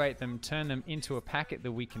evaluate them, turn them into a packet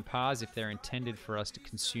that we can parse if they're intended for us to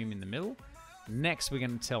consume in the middle. Next, we're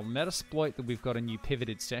going to tell Metasploit that we've got a new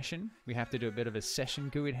pivoted session. We have to do a bit of a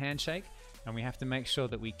session GUID handshake, and we have to make sure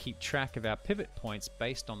that we keep track of our pivot points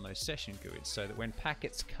based on those session GUIDs, so that when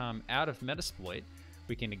packets come out of Metasploit,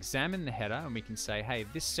 we can examine the header and we can say, hey,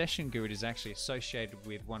 this session GUID is actually associated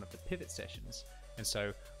with one of the pivot sessions, and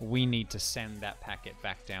so we need to send that packet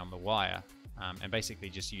back down the wire, and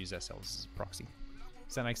basically just use ourselves as a proxy.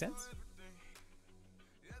 Does that make sense?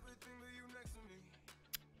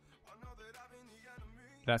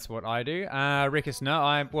 That's what I do. Rickus, no,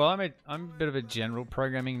 I'm a bit of a general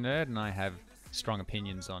programming nerd, and I have strong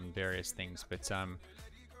opinions on various things. But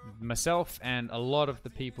myself and a lot of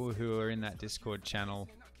the people who are in that Discord channel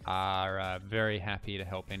are very happy to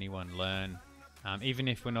help anyone learn. Even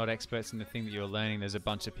if we're not experts in the thing that you're learning, there's a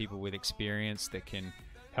bunch of people with experience that can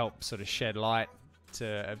help sort of shed light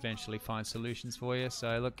to eventually find solutions for you.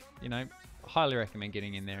 So look, you know, highly recommend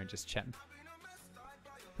getting in there and just chatting.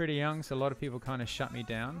 Pretty young, so a lot of people kind of shut me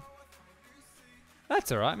down.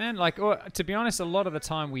 That's all right, man. Like, to be honest, a lot of the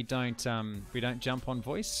time we don't jump on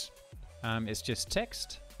voice. It's just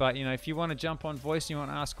text. But you know, if you want to jump on voice and you want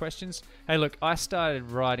to ask questions, hey, look, I started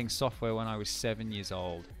writing software when I was 7 years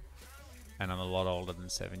old, and I'm a lot older than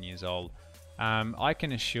 7 years old. I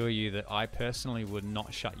can assure you that I personally would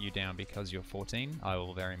not shut you down because you're 14. I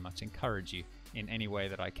will very much encourage you in any way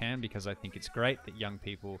that I can, because I think it's great that young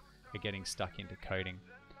people are getting stuck into coding.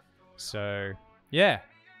 So, yeah,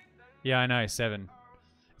 I know, 7.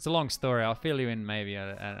 It's a long story. I'll fill you in maybe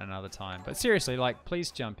at another time. But seriously, like, please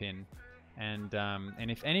jump in, and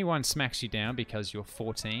if anyone smacks you down because you're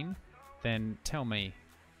 14, then tell me,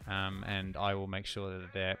 and I will make sure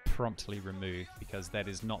that they're promptly removed, because that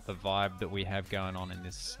is not the vibe that we have going on in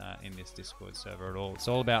this Discord server at all. It's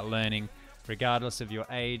all about learning, regardless of your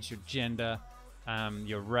age, your gender,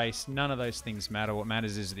 your race. None of those things matter. What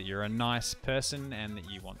matters is that you're a nice person and that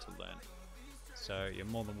you want to learn. So you're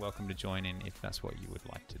more than welcome to join in if that's what you would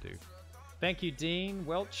like to do. Thank you, Dean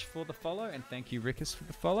Welch, for the follow, and thank you, Rickus, for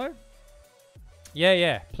the follow.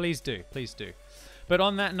 Yeah, please do. But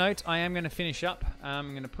on that note, I am going to finish up.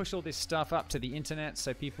 I'm going to push all this stuff up to the internet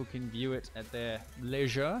so people can view it at their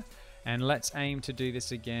leisure. And let's aim to do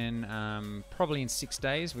this again probably in 6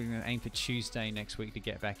 days. We're going to aim for Tuesday next week to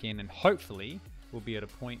get back in, and hopefully we'll be at a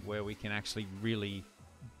point where we can actually really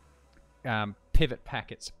pivot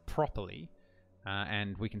packets properly,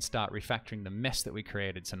 and we can start refactoring the mess that we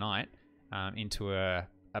created tonight into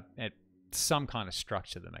some kind of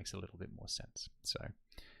structure that makes a little bit more sense. So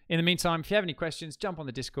in the meantime, if you have any questions, jump on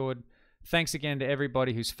the Discord. Thanks again to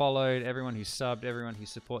everybody who's followed, everyone who's subbed, everyone who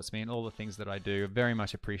supports me and all the things that I do. Very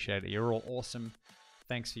much appreciate it. You're all awesome.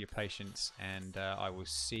 Thanks for your patience, and I will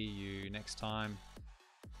see you next time.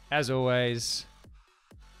 As always,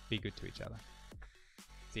 be good to each other.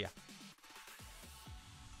 See ya.